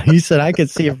that out. He said, I could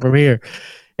see it from here.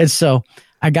 And so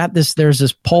I got this. There's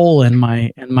this pole in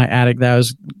my attic that I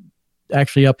was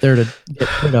actually up there to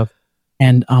get rid of.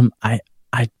 And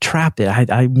I trapped it.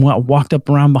 I walked up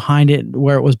around behind it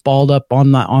where it was balled up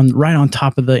right on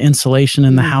top of the insulation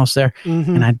in the house there.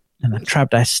 Mm-hmm. And I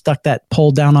trapped. I stuck that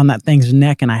pole down on that thing's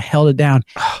neck and I held it down.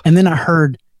 And then I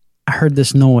heard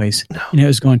this noise and it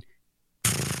was going.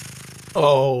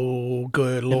 Oh,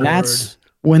 good Lord. And that's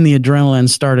when the adrenaline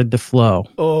started to flow.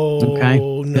 Oh, okay?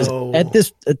 no.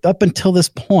 Up until this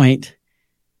point,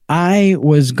 I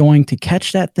was going to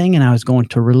catch that thing and I was going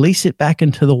to release it back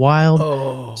into the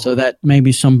wild so that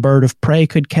maybe some bird of prey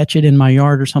could catch it in my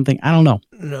yard or something. I don't know.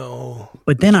 No.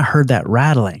 But then I heard that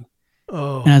rattling.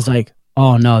 And I was like,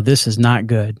 oh no, this is not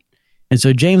good. And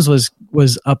so James was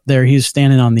up there. He was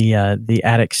standing on the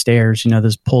attic stairs,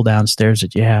 those pull down stairs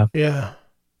that you have. Yeah.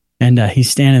 And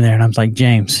he's standing there and I'm like,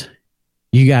 James,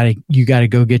 you gotta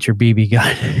go get your BB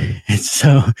gun. And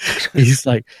so he's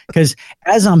like, because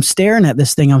as I'm staring at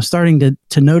this thing, I'm starting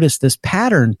to notice this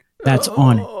pattern that's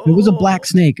on it. It was a black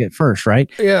snake at first, right?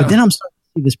 Yeah. But then I'm starting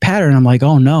to see this pattern. I'm like,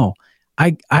 oh no,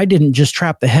 I didn't just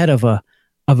trap the head of a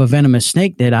venomous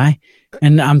snake, did I?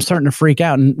 And I'm starting to freak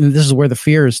out. And this is where the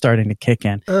fear is starting to kick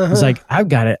in. It's like, I've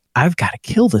got to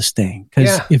kill this thing.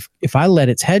 Because if I let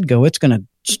its head go, it's going to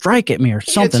strike at me or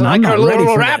something. It's like I'm not a ready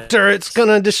little for raptor. that. It's going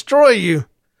to destroy you.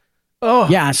 Oh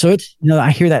yeah. So it's,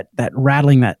 I hear that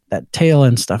rattling, that tail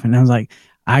and stuff. And I was like,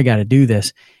 I got to do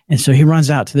this. And so he runs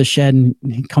out to the shed and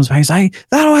he comes back. He's like,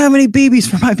 I don't have any BBs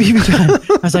for my BB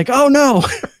gun. I was like, oh no,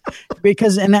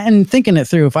 because, and thinking it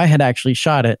through, if I had actually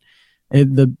shot it,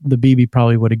 the BB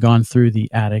probably would have gone through the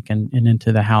attic and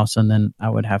into the house. And then I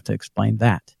would have to explain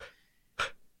that.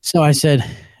 So I said,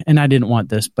 and I didn't want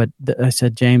this, but I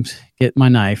said, James, get my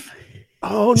knife.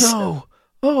 Oh no.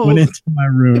 Oh, went into my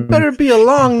room. It better be a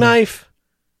long knife.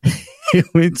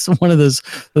 It's one of those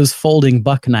folding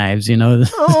buck knives,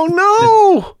 Oh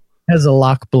no! Has a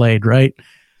lock blade, right?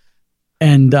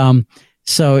 And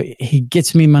so he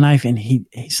gets me my knife, and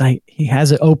he's like, he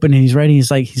has it open, and he's ready.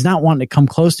 He's like, he's not wanting to come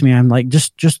close to me. I'm like,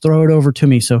 just throw it over to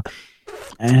me. So,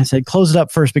 and I said, close it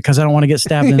up first because I don't want to get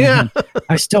stabbed in the head.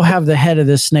 I still have the head of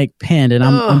this snake pinned,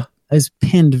 and it's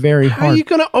pinned very hard. How are you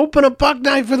going to open a buck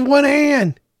knife with one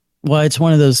hand? Well, it's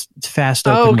one of those fast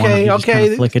open ones. You just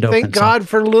kind of flick it open. Thank God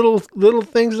for little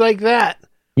things like that.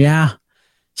 Yeah.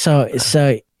 So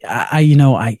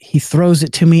he throws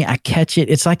it to me. I catch it.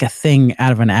 It's like a thing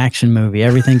out of an action movie.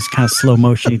 Everything's kind of slow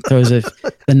motion. He throws it.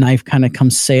 The knife kind of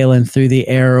comes sailing through the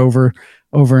air over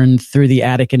and through the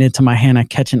attic and into my hand. I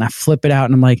catch it and I flip it out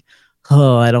and I'm like,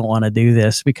 oh, I don't want to do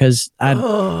this because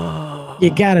you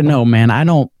got to know, man, I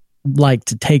don't like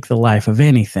to take the life of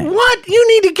anything. What? You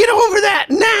need to get over that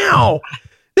now.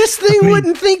 This thing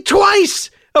wouldn't think twice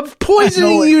of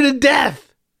poisoning you to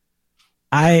death.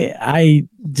 I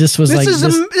just was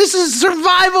this is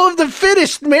survival of the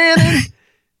fittest, man.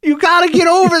 You got to get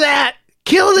over that.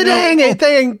 Kill the dang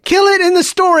thing. Kill it in the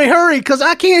story. Hurry, because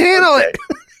I can't handle it.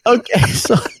 Okay,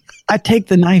 so I take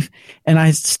the knife and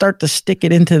I start to stick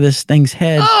it into this thing's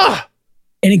head,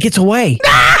 and it gets away.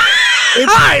 All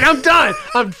right, I'm done.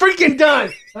 I'm freaking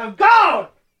done. I'm gone.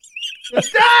 I'm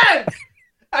done.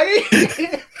 I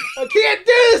can't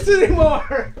do this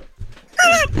anymore.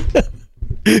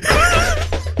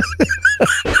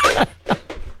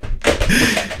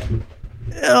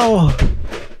 Oh,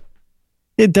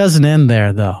 it doesn't end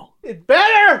there though. It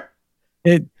better.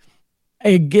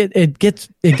 It gets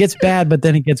bad, but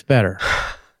then it gets better.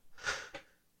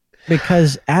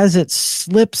 Because as it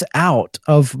slips out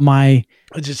of my,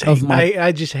 I just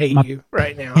hate you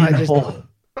right now.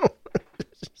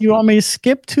 You want me to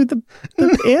skip to the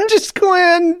end? Just go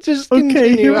ahead. Just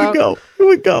continue. Here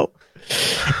we go.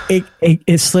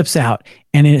 It slips out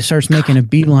and it starts making a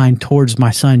beeline towards my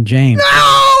son James.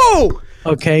 No!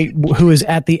 Okay, who is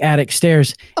at the attic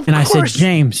stairs. I said,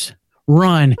 James,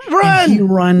 run. And he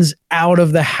runs out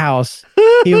of the house.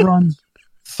 He runs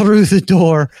through the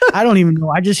door. I don't even know.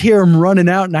 I just hear him running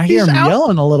out and I hear him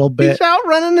yelling a little bit. He's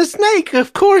outrunning the snake.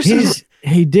 Of course.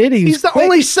 He did. He's the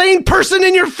only sane person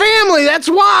in your family. That's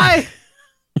why.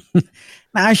 Now,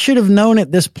 I should have known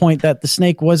at this point that the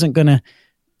snake wasn't going to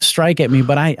strike at me,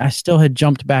 but I still had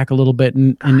jumped back a little bit,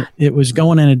 and it was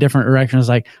going in a different direction. I was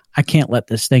like, I can't let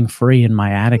this thing free in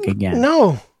my attic again.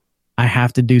 No. I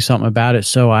have to do something about it.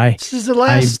 So this is the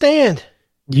last stand.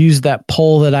 Used that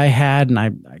pole that I had, and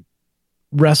I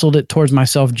wrestled it towards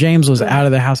myself. James was out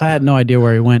of the house. I had no idea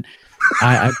where he went.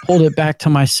 I pulled it back to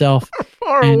myself.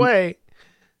 Far away.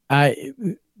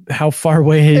 How far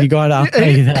away had you gone? I'll tell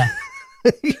you that.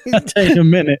 I'll tell you in a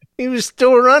minute. He was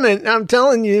still running. I'm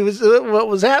telling you, it was what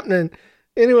was happening.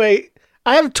 Anyway,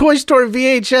 I have Toy Story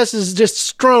VHSs just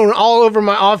strewn all over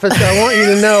my office. I want you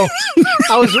to know.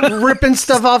 I was ripping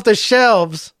stuff off the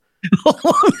shelves.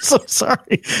 Oh, I'm so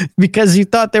sorry. Because you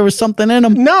thought there was something in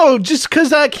them? No, just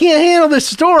because I can't handle this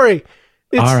story.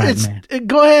 All right, man.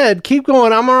 Go ahead. Keep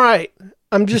going. I'm all right.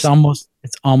 It's almost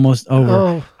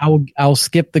over. Oh. I'll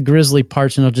skip the grizzly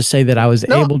parts, and I'll just say that I was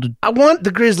able to. I want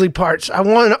the grizzly parts. I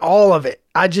want all of it.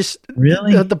 I just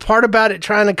really the part about it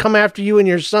trying to come after you and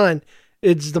your son.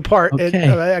 It's the part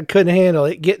I couldn't handle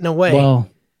it getting away. Well,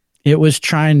 it was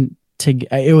trying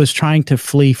to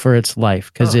flee for its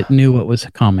life because it knew what was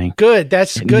coming. Good.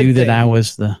 That's it good. Knew that I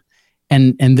was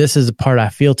and this is the part I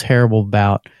feel terrible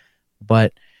about,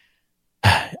 but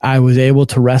I was able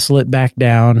to wrestle it back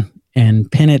down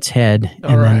and pin its head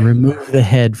and then remove the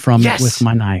head from it with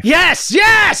my knife. Yes.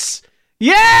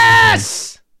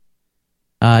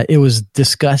 It was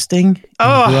disgusting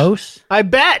and gross. I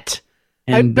bet.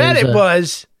 And I bet it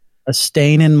was. A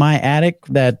stain in my attic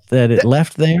that it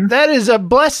left there. That is a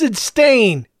blessed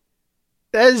stain.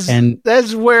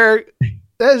 That's where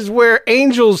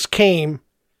angels came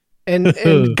and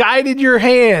guided your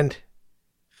hand.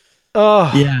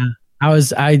 Oh. Yeah.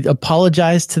 I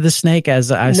apologized to the snake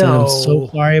as I said, I'm so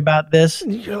sorry about this.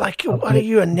 You're like, what are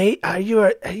you, I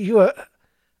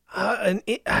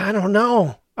don't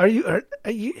know. Are you,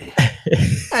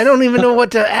 I don't even know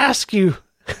what to ask you.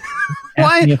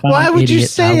 Why would you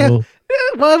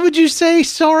say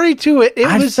sorry to it?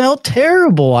 I felt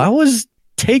terrible. I was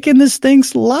taking this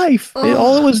thing's life.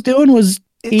 All it was doing was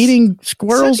eating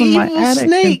squirrels in my attic.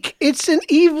 Snake. It's an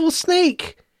evil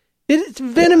snake. It's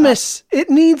venomous. It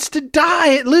needs to die.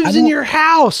 It lives in your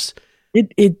house.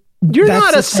 You're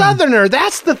not a Southerner.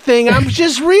 That's the thing. I've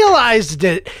just realized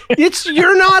it.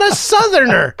 You're not a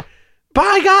Southerner.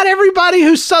 By God, everybody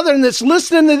who's Southern that's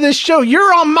listening to this show,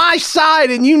 you're on my side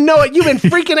and you know it. You've been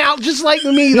freaking out just like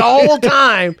me the whole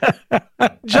time.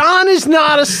 John is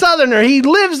not a Southerner. He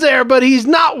lives there, but he's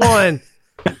not one.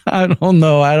 I don't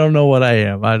know. I don't know what I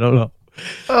am. I don't know.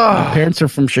 My parents are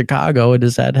from Chicago.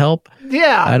 Does that help?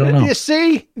 Yeah. I don't know. You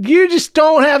see, you just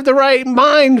don't have the right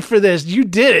mind for this. You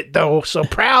did it, though. So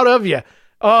proud of you.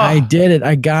 I did it.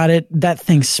 I got it. That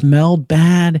thing smelled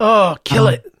bad. Oh, kill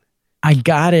it. I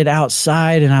got it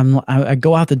outside, and I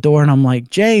go out the door, and I'm like,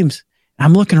 James.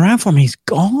 I'm looking around for him. He's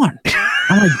gone.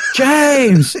 I'm like,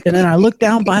 James. And then I look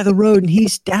down by the road, and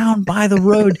he's down by the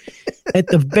road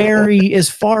at as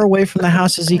far away from the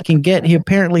house as he can get. He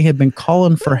apparently had been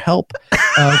calling for help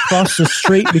across the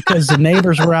street because the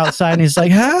neighbors were outside, and he's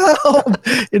like, help.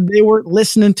 And they weren't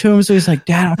listening to him. So he's like,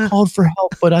 Dad, I called for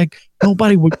help, but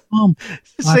nobody would come.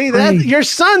 See, that your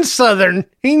son's Southern.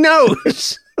 He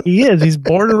knows. He is. He's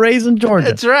born and raised in Georgia.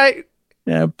 That's right.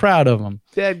 Yeah, proud of him.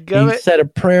 Dadgummit. He said a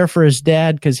prayer for his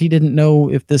dad because he didn't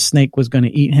know if this snake was going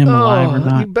to eat him alive or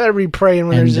not. You better be praying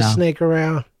when there's a snake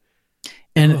around.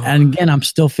 And again, I'm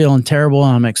still feeling terrible.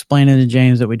 And I'm explaining to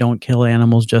James that we don't kill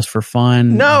animals just for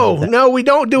fun. No, we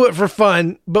don't do it for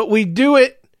fun, but we do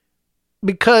it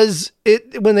because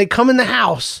when they come in the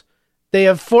house, they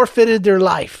have forfeited their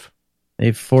life.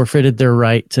 They've forfeited their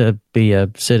right to be a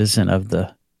citizen of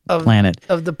the planet.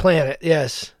 Of the planet,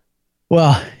 yes.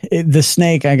 Well, the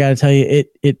snake, I got to tell you,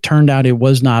 it turned out it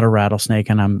was not a rattlesnake,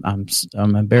 and I'm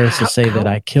embarrassed to say that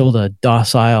I killed a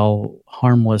docile,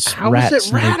 harmless rat was it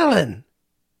snake. Rattling?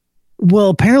 Well,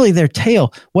 apparently their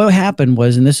tail. What happened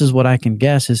was, and this is what I can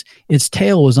guess, is its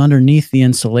tail was underneath the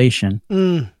insulation,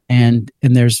 and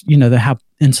there's how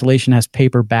insulation has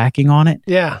paper backing on it.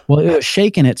 Yeah. Well, it was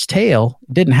shaking its tail.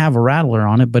 It didn't have a rattler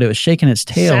on it, but it was shaking its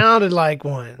tail. Sounded like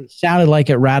one. It sounded like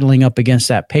it rattling up against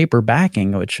that paper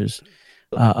backing, which is.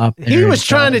 Up he was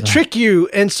trying to trick you,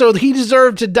 and so he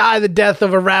deserved to die the death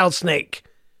of a rattlesnake.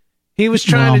 He was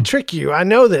trying to trick you. I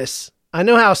know this. I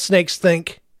know how snakes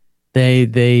think.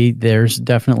 There's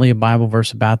definitely a Bible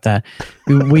verse about that.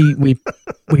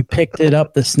 We picked it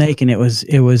up, the snake, and it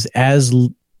was as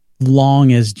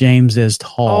long as James is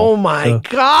tall. Oh my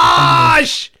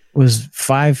gosh! It was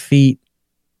 5 feet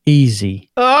easy.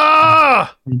 Oh!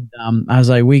 And, I was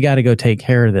like, we got to go take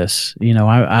care of this. You know,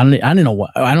 I don't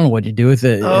know what to do with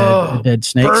a dead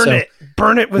snake.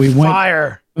 Burn it with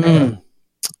fire.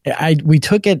 We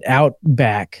took it out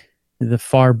back. The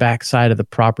far back side of the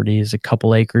property is a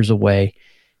couple acres away,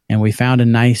 and we found a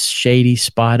nice shady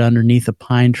spot underneath a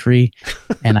pine tree,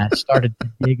 and I started to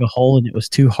dig a hole, and it was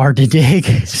too hard to dig.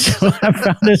 So I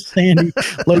found a sandy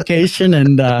location,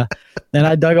 and then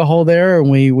I dug a hole there, and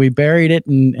we buried it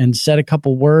and said a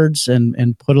couple words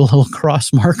and put a little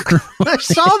cross marker. I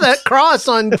saw that cross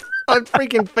on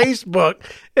freaking Facebook,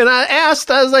 and I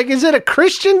was like, is it a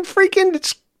Christian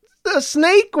freaking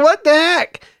snake? What the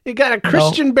heck? You got a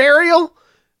Christian burial?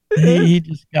 He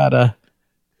just got a...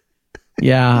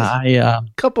 Yeah,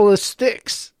 couple of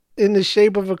sticks in the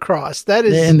shape of a cross. That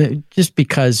is, and just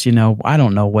because I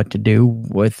don't know what to do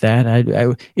with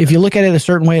that. If you look at it a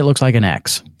certain way, it looks like an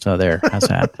X. So there, how's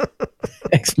that?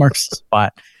 X marks the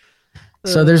spot.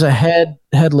 So there's a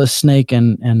headless snake,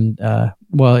 and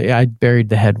I buried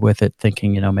the head with it,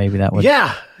 thinking maybe that would.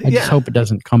 I just hope it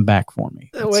doesn't come back for me.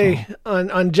 That way,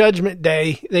 on Judgment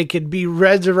Day, they could be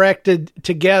resurrected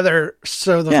together.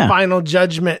 So the final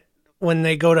judgment, when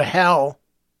they go to hell,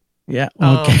 they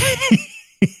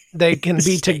can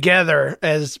be together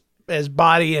as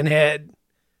body and head.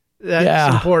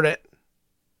 That's important.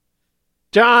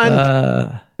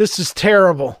 John, this is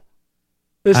terrible.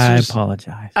 I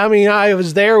apologize. I mean, I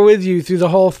was there with you through the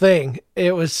whole thing.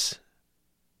 It was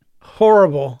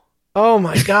horrible. Oh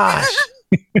my gosh.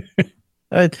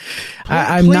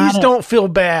 Please don't feel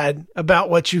bad about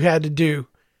what you had to do.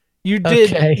 You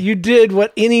did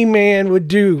what any man would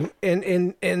do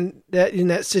in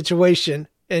that situation,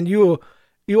 and you're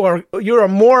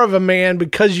more of a man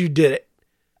because you did it.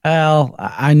 Well,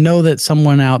 I know that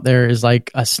someone out there is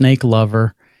like a snake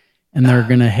lover, and they're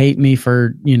gonna hate me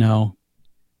for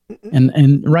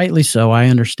and rightly so. I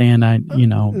understand.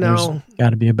 There's got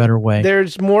to be a better way.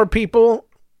 There's more people.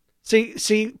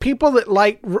 See, people that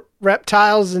like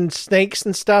reptiles and snakes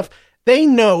and stuff. They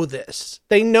know this.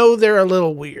 They know they're a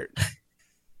little weird.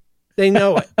 They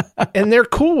know it, and they're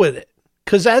cool with it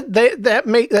because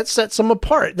that sets them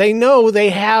apart. They know they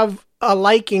have a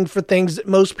liking for things that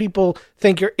most people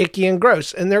think are icky and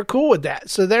gross, and they're cool with that.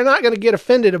 So they're not going to get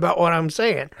offended about what I'm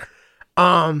saying.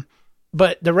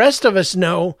 But the rest of us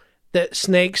know that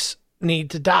snakes need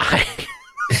to die.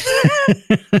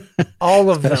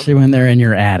 All of them, especially when they're in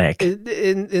your attic,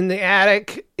 in the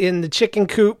attic, in the chicken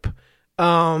coop.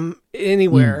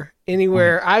 Anywhere.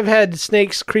 I've had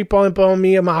snakes creep up on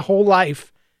me my whole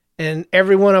life, and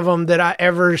every one of them that I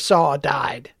ever saw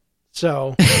died.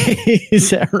 So is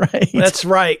that right? That's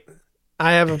right.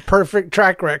 I have a perfect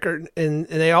track record, and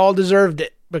they all deserved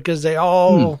it because they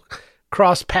all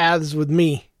crossed paths with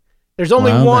me. There's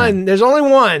only one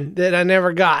that I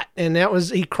never got, and that was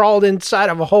he crawled inside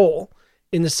of a hole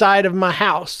in the side of my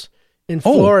house in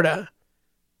Florida.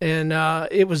 And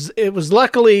it was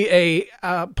luckily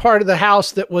a part of the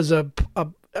house that was a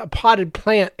potted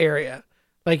plant area,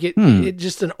 like it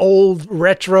just an old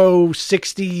retro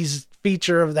 60s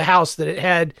feature of the house that it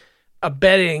had a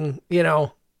bedding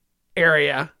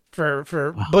area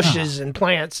for bushes and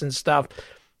plants and stuff,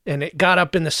 and it got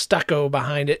up in the stucco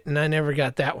behind it, and I never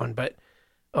got that one. But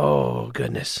oh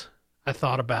goodness, I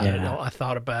thought about it. I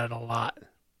thought about it a lot.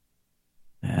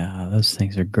 Yeah, those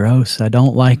things are gross. I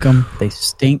don't like them. They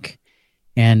stink.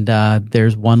 And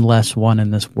there's one less one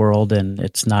in this world, and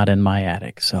it's not in my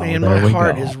attic. So man, my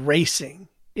heart is racing.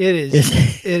 It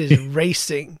is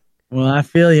racing. Well, I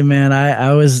feel you, man.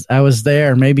 I was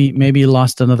there. Maybe you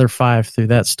lost another 5 through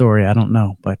that story. I don't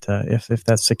know, but if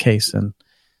that's the case,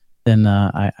 then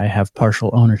I have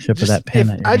partial ownership of that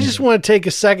pen. I just want to take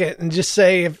a second and just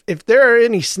say, if there are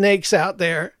any snakes out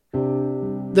there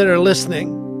that are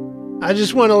listening, I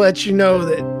just want to let you know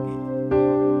that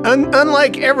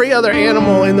unlike every other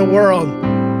animal in the world,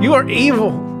 you are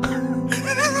evil.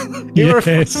 You're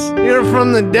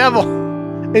from the devil,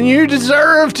 and you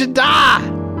deserve to die.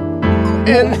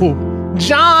 And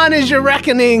John is your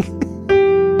reckoning.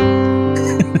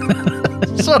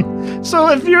 So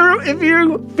if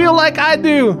you feel like I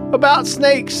do about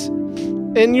snakes,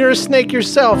 and you're a snake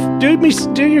yourself,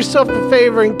 do yourself a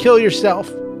favor and kill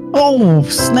yourself. Oh,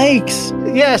 snakes!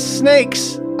 Yes,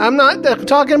 snakes. I'm not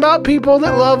talking about people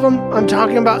that love them. I'm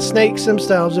talking about snakes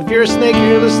themselves. If you're a snake and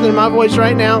you're listening to my voice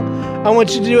right now, I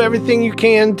want you to do everything you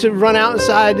can to run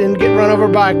outside and get run over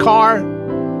by a car,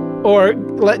 or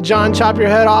let John chop your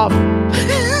head off.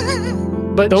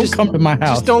 But don't come to my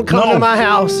house. Just don't come to my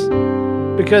house,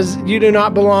 because you do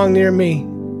not belong near me.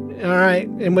 All right.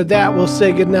 And with that, we'll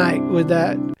say goodnight with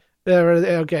that.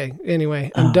 Okay.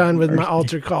 Anyway, I'm done with my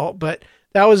altar call, but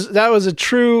That was a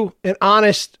true and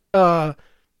honest,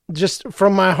 just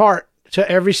from my heart to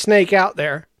every snake out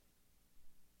there.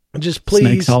 Just please.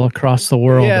 Snakes all across the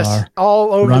world are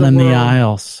all over running the world. the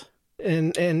aisles.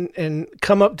 And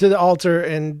come up to the altar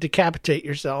and decapitate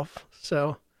yourself.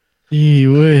 So. Gee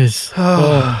whiz.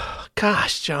 Oh,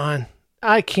 gosh, John.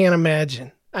 I can't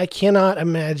imagine. I cannot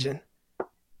imagine.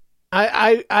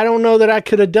 I don't know that I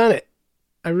could have done it.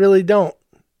 I really don't.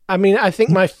 I mean, I think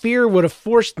my fear would have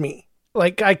forced me.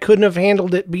 Like, I couldn't have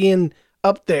handled it being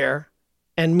up there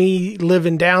and me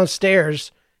living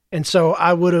downstairs. And so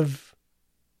I would have,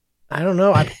 I don't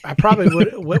know. I probably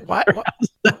would.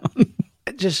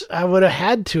 I would have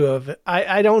had to have.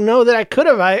 I don't know that I could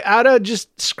have. I'd have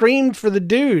just screamed for the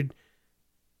dude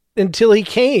until he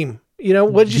came. You know,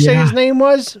 what did you say his name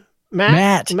was?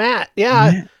 Matt.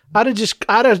 Yeah. Matt.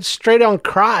 I'd have straight on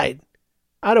cried.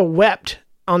 I'd have wept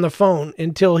on the phone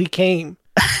until he came.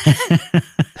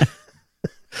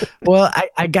 Well,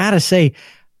 I gotta say,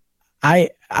 I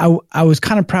was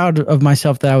kind of proud of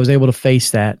myself that I was able to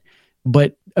face that.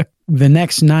 But the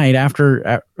next night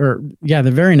the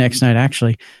very next night,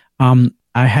 actually, I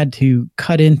had to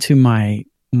cut into my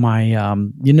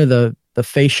the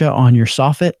fascia on your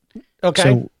soffit. Okay.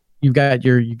 So you got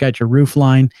your roof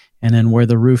line, and then where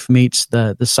the roof meets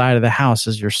the side of the house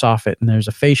is your soffit, and there's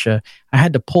a fascia. I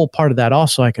had to pull part of that off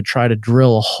so I could try to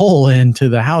drill a hole into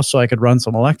the house so I could run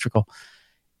some electrical.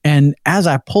 And as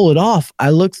I pull it off, I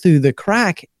look through the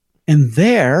crack, and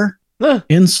there,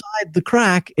 inside the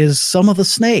crack, is some of the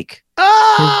snake.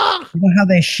 Ah! You know how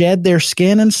they shed their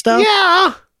skin and stuff?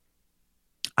 Yeah.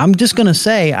 I'm just going to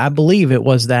say, I believe it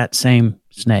was that same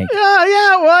snake.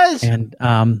 Yeah, it was. And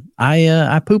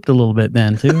I pooped a little bit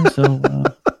then too. So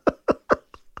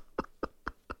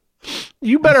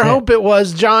you better hope it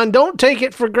was, John. Don't take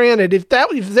it for granted. If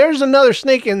there's another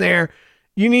snake in there,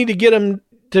 you need to get him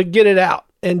to get it out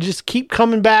and just keep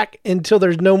coming back until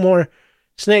there's no more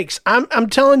snakes. I'm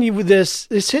telling you this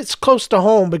hits close to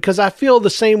home because I feel the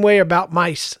same way about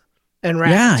mice and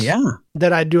rats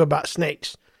that I do about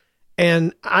snakes.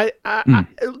 And I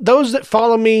those that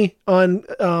follow me on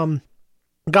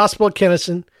Gospel of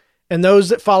Kennison and those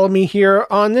that follow me here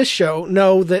on this show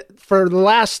know that for the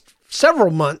last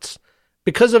several months,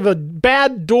 because of a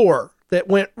bad door that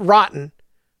went rotten,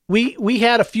 we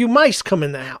had a few mice come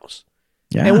in the house.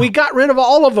 Yeah. And we got rid of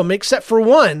all of them except for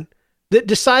one that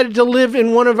decided to live in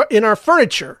in our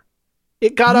furniture.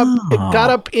 It got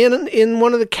up in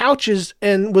one of the couches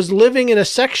and was living in a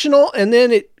sectional, and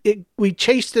then we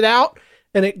chased it out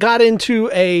and it got into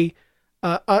an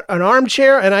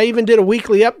armchair. And I even did a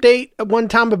weekly update at one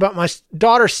time about my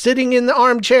daughter sitting in the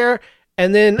armchair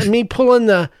and then me pulling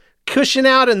the cushion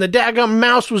out, and the daggum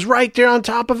mouse was right there on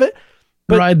top of it.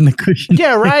 But, riding the cushion.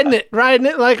 Yeah, riding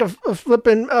it like a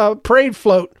flipping parade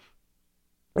float.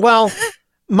 Well,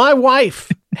 my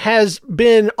wife has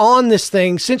been on this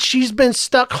thing since she's been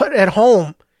stuck at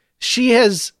home. She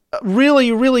has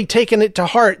really, really taken it to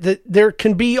heart that there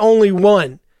can be only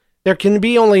one. There can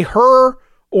be only her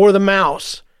or the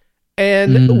mouse.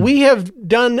 And we have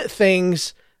done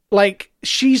things like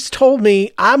she's told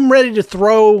me, I'm ready to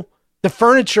throw the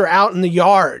furniture out in the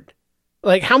yard.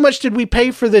 Like, how much did we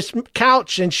pay for this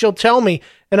couch? And she'll tell me,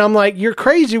 and I'm like, you're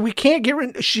crazy. We can't get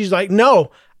rid. She's like,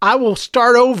 no, I will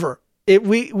start over.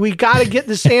 We got to get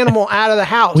this animal out of the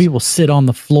house. We will sit on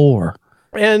the floor.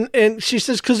 And she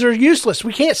says, because they're useless.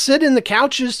 We can't sit in the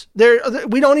couches.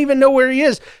 We don't even know where he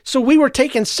is. So we were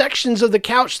taking sections of the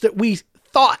couch that we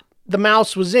thought the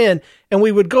mouse was in, and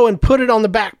we would go and put it on the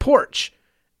back porch.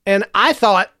 And I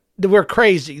thought that we're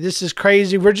crazy. This is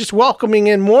crazy. We're just welcoming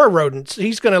in more rodents.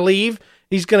 He's going to leave.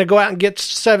 He's going to go out and get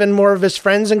 7 more of his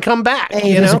friends and come back.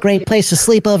 Hey, there's a great place to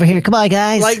sleep over here. Come on,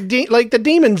 guys. Like the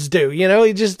demons do, you know.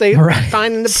 They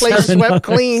finding the place swept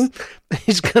clean.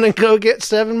 He's going to go get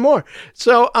 7 more.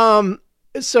 So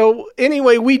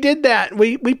anyway, we did that.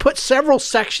 We put several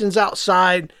sections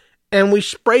outside and we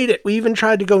sprayed it. We even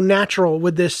tried to go natural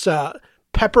with this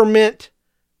peppermint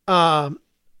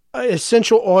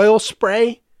essential oil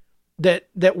spray.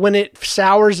 That when it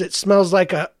sours, it smells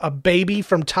like a baby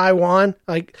from Taiwan,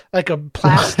 like a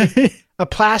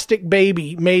plastic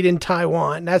baby made in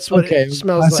Taiwan. That's what it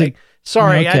smells like.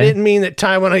 Sorry, I didn't mean that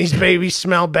Taiwanese babies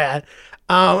smell bad.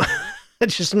 It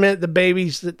just meant the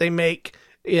babies that they make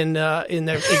in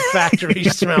their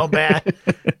factories smell bad.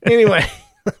 Anyway,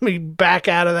 let me back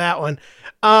out of that one.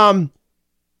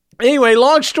 Anyway,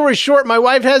 long story short, my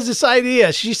wife has this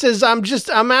idea. She says,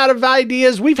 I'm out of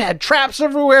ideas. We've had traps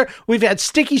everywhere. We've had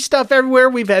sticky stuff everywhere.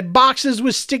 We've had boxes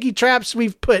with sticky traps.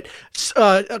 We've put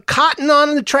cotton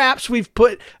on the traps. We've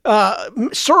put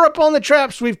syrup on the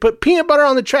traps. We've put peanut butter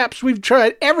on the traps. We've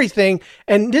tried everything.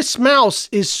 And this mouse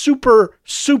is super,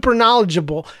 super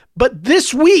knowledgeable. But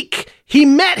this week, he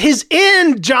met his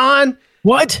end, John.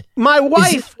 What? My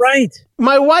wife, right?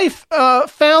 My wife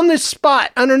found this spot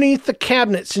underneath the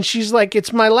cabinets, and she's like,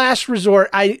 "It's my last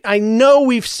resort. I know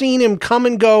we've seen him come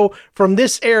and go from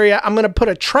this area. I'm going to put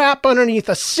a trap underneath,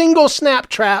 a single snap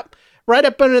trap right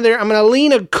up under there. I'm going to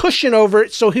lean a cushion over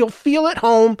it so he'll feel at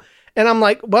home." And I'm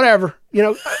like, "Whatever,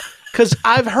 because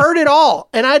I've heard it all,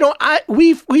 and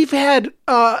we've had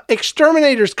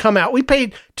exterminators come out. We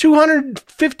paid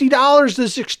 $250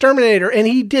 this exterminator, and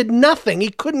he did nothing.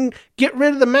 He couldn't get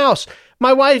rid of the mouse."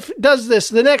 My wife does this.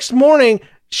 The next morning,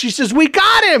 she says, "We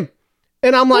got him."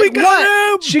 And I'm like,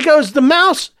 "What?" She goes, "The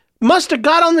mouse must have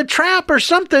got on the trap or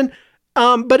something,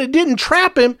 but it didn't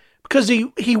trap him because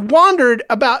he wandered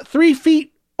about 3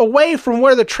 feet away from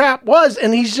where the trap was,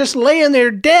 and he's just laying there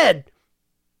dead."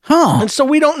 Huh. And so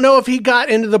we don't know if he got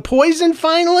into the poison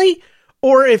finally,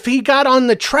 or if he got on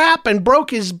the trap and broke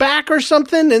his back or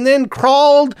something and then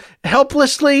crawled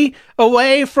helplessly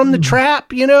away from the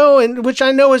trap, and which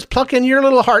I know is plucking your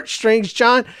little heartstrings,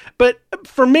 John. But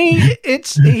for me,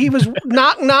 he was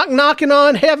knocking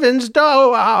on heaven's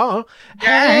door.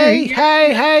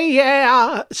 Hey,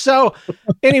 yeah. So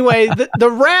anyway,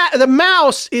 the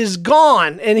mouse is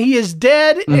gone and he is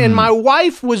dead. Mm-hmm. And my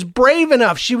wife was brave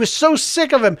enough. She was so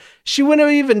sick of him. She wouldn't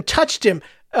have even touched him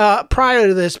prior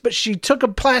to this, but she took a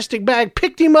plastic bag,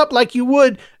 picked him up like you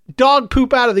would dog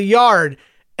poop out of the yard,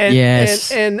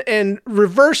 and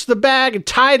reversed the bag and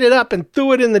tied it up and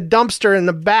threw it in the dumpster in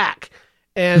the back.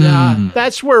 And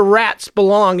that's where rats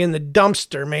belong, in the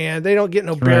dumpster, man. They don't get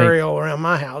no burial around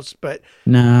my house, but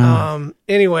no.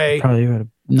 Anyway, probably would have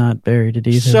not buried it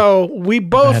either. So we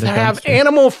both have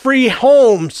animal-free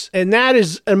homes, and that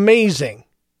is amazing.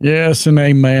 Yes, and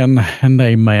amen, and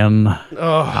amen.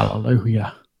 Oh,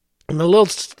 hallelujah. I'm a little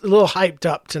hyped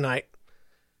up tonight.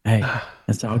 Hey,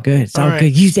 that's all good. It's all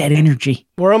good. Use that energy.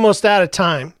 We're almost out of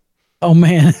time. Oh,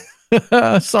 man.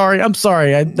 Sorry. I'm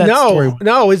sorry.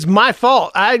 No, it's my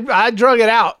fault. I drug it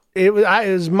out. It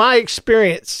was my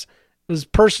experience. It was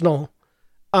personal.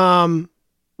 Let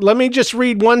me just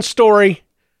read one story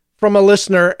from a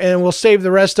listener, and we'll save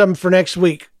the rest of them for next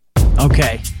week.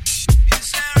 Okay.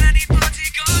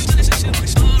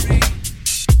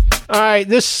 All right,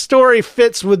 this story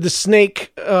fits with the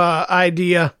snake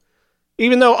idea.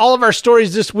 Even though all of our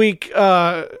stories this week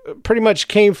pretty much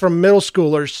came from middle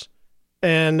schoolers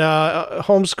and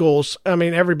homeschools. I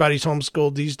mean, everybody's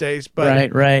homeschooled these days.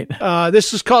 But right.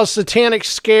 This is called Satanic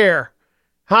Scare.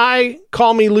 Hi,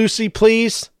 call me Lucy,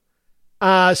 please.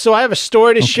 So I have a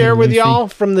story to share with y'all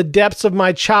from the depths of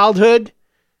my childhood.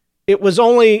 It was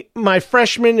only my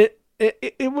freshman.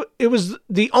 It was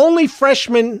the only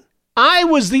freshman. I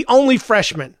was the only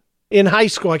freshman in high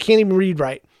school. I can't even read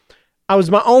right. I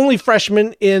was my only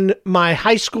freshman in my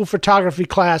high school photography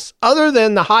class, other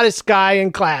than the hottest guy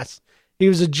in class. He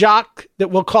was a jock that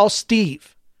we'll call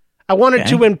Steve. I wanted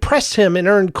to impress him and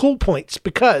earn cool points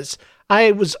because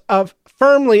I was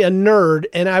firmly a nerd,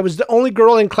 and I was the only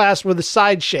girl in class with a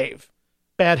side shave.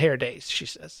 Bad hair days, she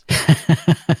says.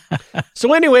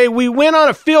 So anyway, we went on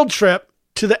a field trip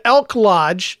to the Elk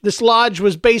Lodge. This lodge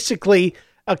was basically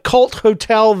a cult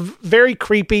hotel, very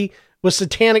creepy, with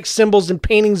satanic symbols and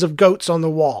paintings of goats on the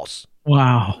walls.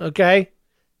 Wow. Okay.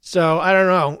 So I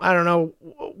don't know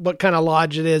what kind of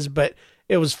lodge it is, but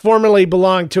it was formerly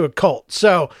belonged to a cult.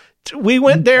 So we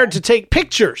went there to take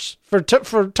pictures for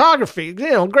photography.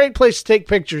 Great place to take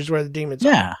pictures where the demons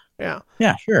are.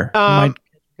 Yeah, sure. Might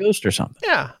ghost or something.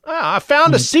 Yeah. I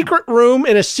found a secret room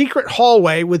in a secret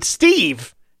hallway with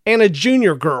Steve and a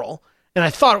junior girl. And I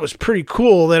thought it was pretty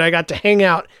cool that I got to hang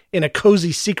out in a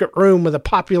cozy secret room with a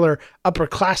popular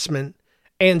upperclassman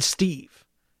and Steve.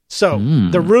 So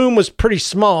the room was pretty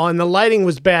small and the lighting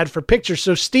was bad for pictures.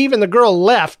 So Steve and the girl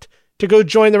left to go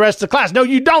join the rest of the class. No,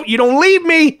 you don't. You don't leave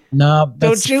me. No,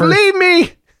 don't you leave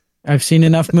me. I've seen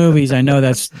enough movies. I know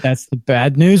that's the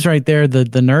bad news right there. The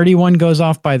nerdy one goes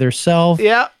off by themselves.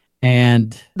 Yeah.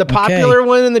 And the popular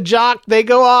one and the jock, they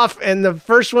go off, and the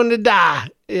first one to die.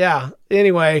 Yeah.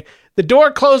 Anyway, the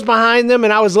door closed behind them,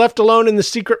 and I was left alone in the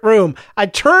secret room. I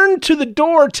turned to the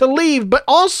door to leave, but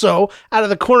also out of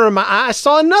the corner of my eye, I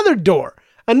saw another door,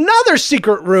 another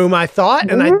secret room, I thought,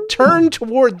 and I turned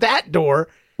toward that door.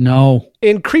 No.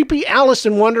 In creepy Alice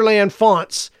in Wonderland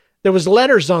fonts, there was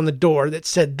letters on the door that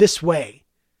said, "This way."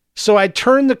 So I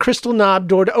turned the crystal knob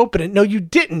door to open it. No, you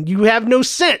didn't. You have no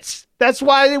sense. That's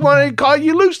why they wanted to call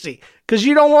you Lucy, because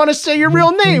you don't want to say your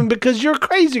real name because you're a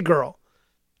crazy girl.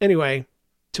 Anyway,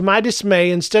 to my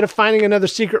dismay, instead of finding another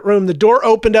secret room, the door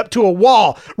opened up to a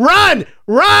wall. Run!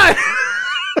 Run!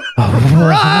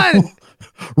 Run!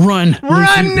 Run! Run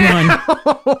Lucy, now!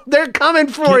 run. They're coming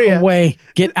for Get you. away.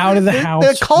 Get out of the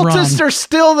house. The cultists Run. are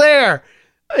still there.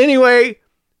 Anyway,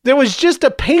 there was just a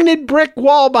painted brick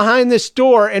wall behind this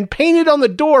door, and painted on the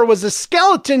door was a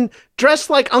skeleton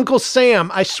dressed like Uncle Sam.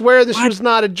 I swear this was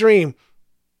not a dream.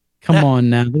 Come on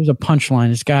now. There's a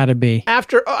punchline. It's got to be.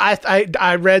 After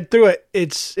I read through it,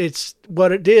 it's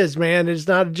what it is, man. It's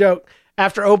not a joke.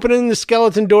 After opening the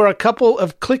skeleton door, a couple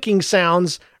of clicking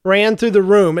sounds ran through the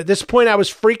room. At this point, I was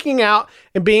freaking out,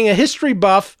 and being a history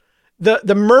buff,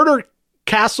 the Murder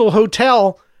Castle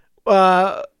Hotel,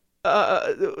 the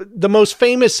most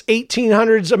famous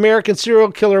 1800s American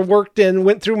serial killer worked in,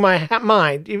 went through my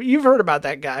mind. You've heard about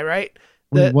that guy, right?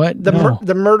 What?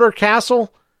 The Murder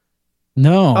Castle?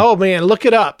 No. Oh man, look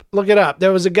it up. Look it up.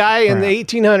 There was a guy in the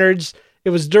 1800s.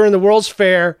 It was during the World's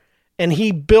Fair, and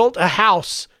he built a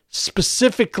house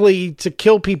specifically to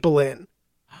kill people in.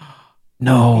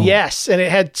 No. Yes, and it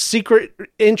had secret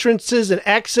entrances and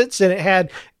exits, and it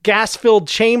had gas-filled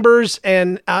chambers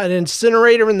and an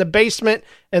incinerator in the basement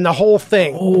and the whole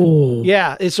thing. Oh.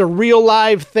 Yeah, it's a real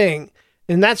live thing.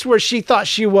 And that's where she thought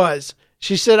she was.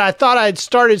 She said, I thought I had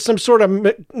started some sort of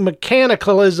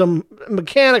mechanical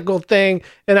thing,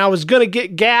 and I was going to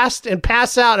get gassed and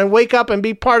pass out and wake up and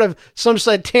be part of some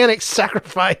satanic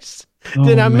sacrifice.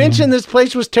 Did I mention this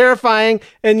place was terrifying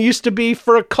and used to be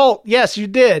for a cult? Yes, you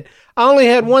did. I only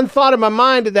had one thought in my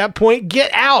mind at that point. Get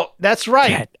out. That's right.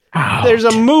 Get out. There's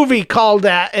a movie called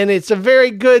that, and it's a very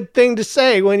good thing to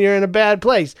say when you're in a bad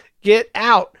place. Get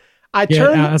out.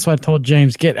 That's what I told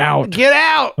James. Get out. Get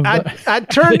out. I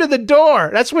turned to the door.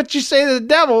 That's what you say to the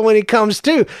devil when he comes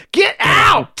to. Get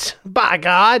out. By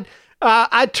God.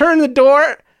 I turned the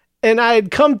door, and I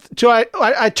turned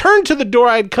to the door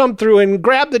I had come through and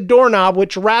grabbed the doorknob,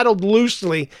 which rattled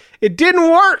loosely. It didn't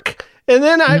work. And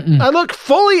then I looked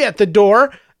fully at the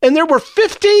door, and there were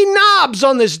 15 knobs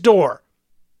on this door.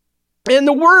 And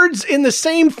the words in the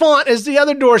same font as the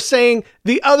other door saying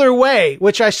the other way,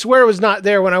 which I swear was not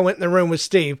there when I went in the room with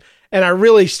Steve. And I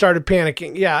really started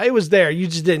panicking. Yeah, it was there. You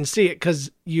just didn't see it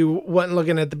because you wasn't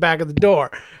looking at the back of the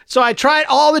door. So I tried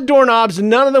all the doorknobs and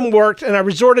none of them worked. And I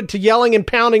resorted to yelling and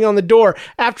pounding on the door.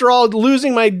 After all,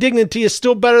 losing my dignity is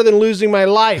still better than losing my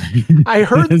life. I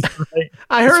heard.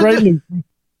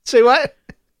 Say what?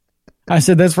 I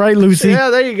said, that's right, Lucy. Yeah,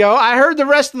 there you go. I heard the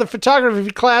rest of the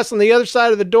photography class on the other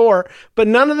side of the door, but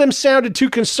none of them sounded too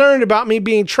concerned about me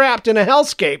being trapped in a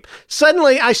hellscape.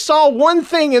 Suddenly, I saw one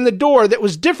thing in the door that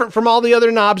was different from all the other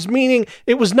knobs, meaning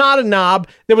it was not a knob.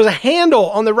 There was a handle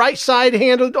on the right side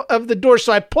handle of the door,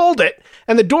 so I pulled it,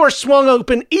 and the door swung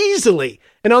open easily.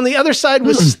 And on the other side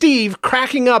was Steve,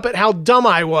 cracking up at how dumb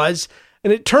I was.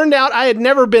 And it turned out I had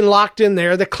never been locked in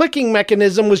there. The clicking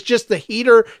mechanism was just the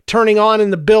heater turning on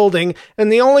in the building.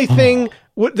 And the only thing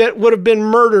that would have been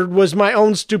murdered was my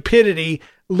own stupidity,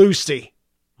 Lucy.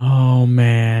 Oh,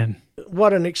 man.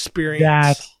 What an experience.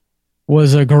 That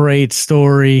was a great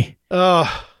story.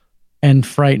 And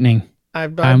frightening.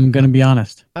 I'm going to be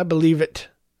honest. I believe it.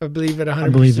 I believe it 100%. I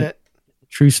believe it.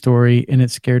 True story, and it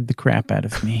scared the crap out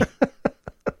of me.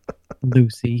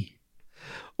 Lucy.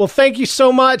 Well, thank you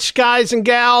so much, guys and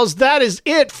gals. That is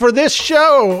it for this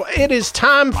show. It is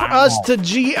time for us to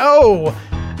GO.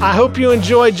 I hope you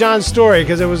enjoyed John's story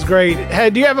because it was great. Hey,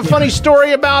 do you have a funny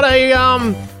story about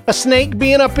a snake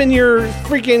being up in your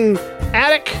freaking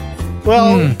attic?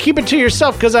 Well, keep it to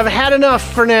yourself because I've had enough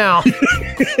for now.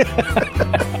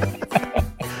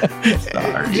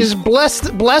 Just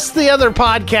bless the other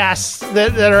podcasts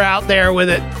that are out there with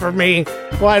it for me.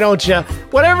 Why don't you?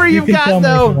 Whatever you've got,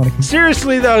 though,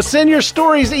 seriously, though, send your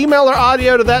stories, email or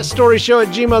audio to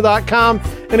thatstoryshow@gmail.com.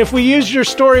 And if we use your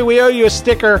story, we owe you a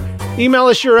sticker. Email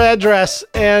us your address,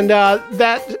 and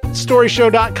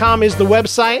thatstoryshow.com is the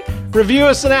website. Review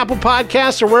us on Apple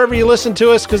Podcasts or wherever you listen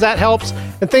to us, because that helps.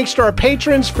 And thanks to our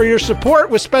patrons for your support,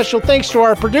 with special thanks to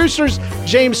our producers,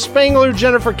 James Spangler,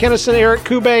 Jennifer Kennison, Eric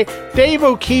Kube, Dave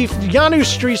O'Keefe, Janu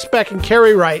Striesbeck, and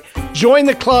Carrie Wright. Join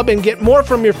the club and get more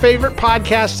from your favorite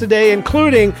podcasts today,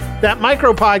 including that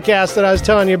micro podcast that I was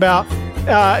telling you about.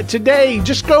 Today,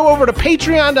 just go over to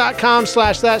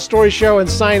patreon.com/thatstoryshow and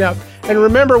sign up. And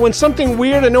remember, when something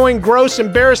weird, annoying, gross,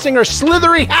 embarrassing, or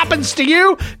slithery happens to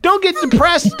you, don't get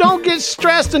depressed, don't get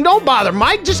stressed, and don't bother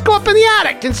Mike. Just go up in the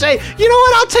attic and say, you know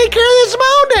what, I'll take care of this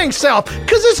my own dang self,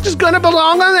 because this is going to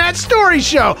belong on That Story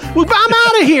Show. Well, I'm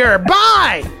out of here.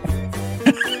 Bye.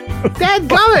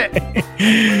 Dadgummit!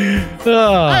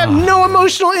 I have no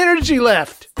emotional energy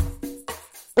left.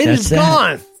 It is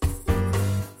gone.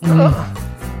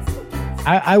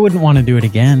 I wouldn't want to do it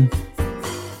again.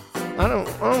 I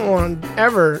don't want to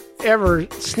ever.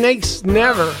 Snakes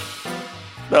never.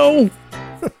 No.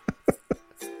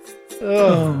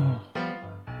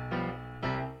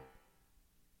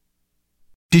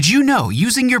 Did you know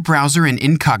using your browser in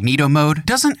incognito mode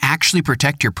doesn't actually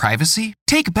protect your privacy?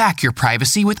 Take back your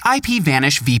privacy with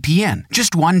IPVanish VPN.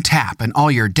 Just one tap and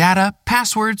all your data,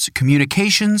 passwords,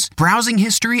 communications, browsing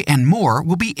history, and more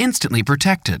will be instantly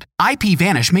protected.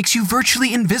 IPVanish makes you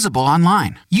virtually invisible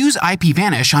online. Use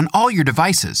IPVanish on all your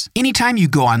devices, anytime you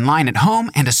go online at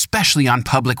home and especially on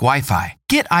public Wi-Fi.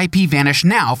 Get IPVanish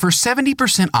now for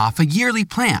 70% off a yearly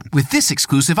plan with this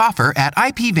exclusive offer at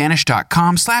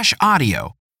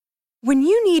ipvanish.com/audio. When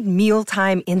you need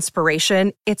mealtime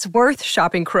inspiration, it's worth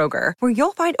shopping Kroger, where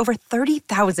you'll find over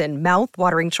 30,000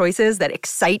 mouth-watering choices that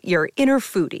excite your inner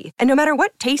foodie. And no matter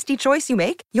what tasty choice you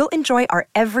make, you'll enjoy our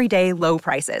everyday low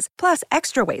prices, plus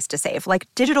extra ways to save, like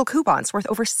digital coupons worth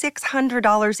over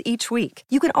 $600 each week.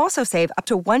 You can also save up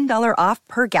to $1 off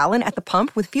per gallon at the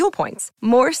pump with fuel points.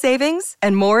 More savings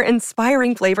and more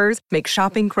inspiring flavors make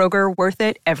shopping Kroger worth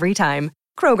it every time.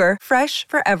 Kroger, fresh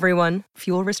for everyone.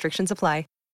 Fuel restrictions apply.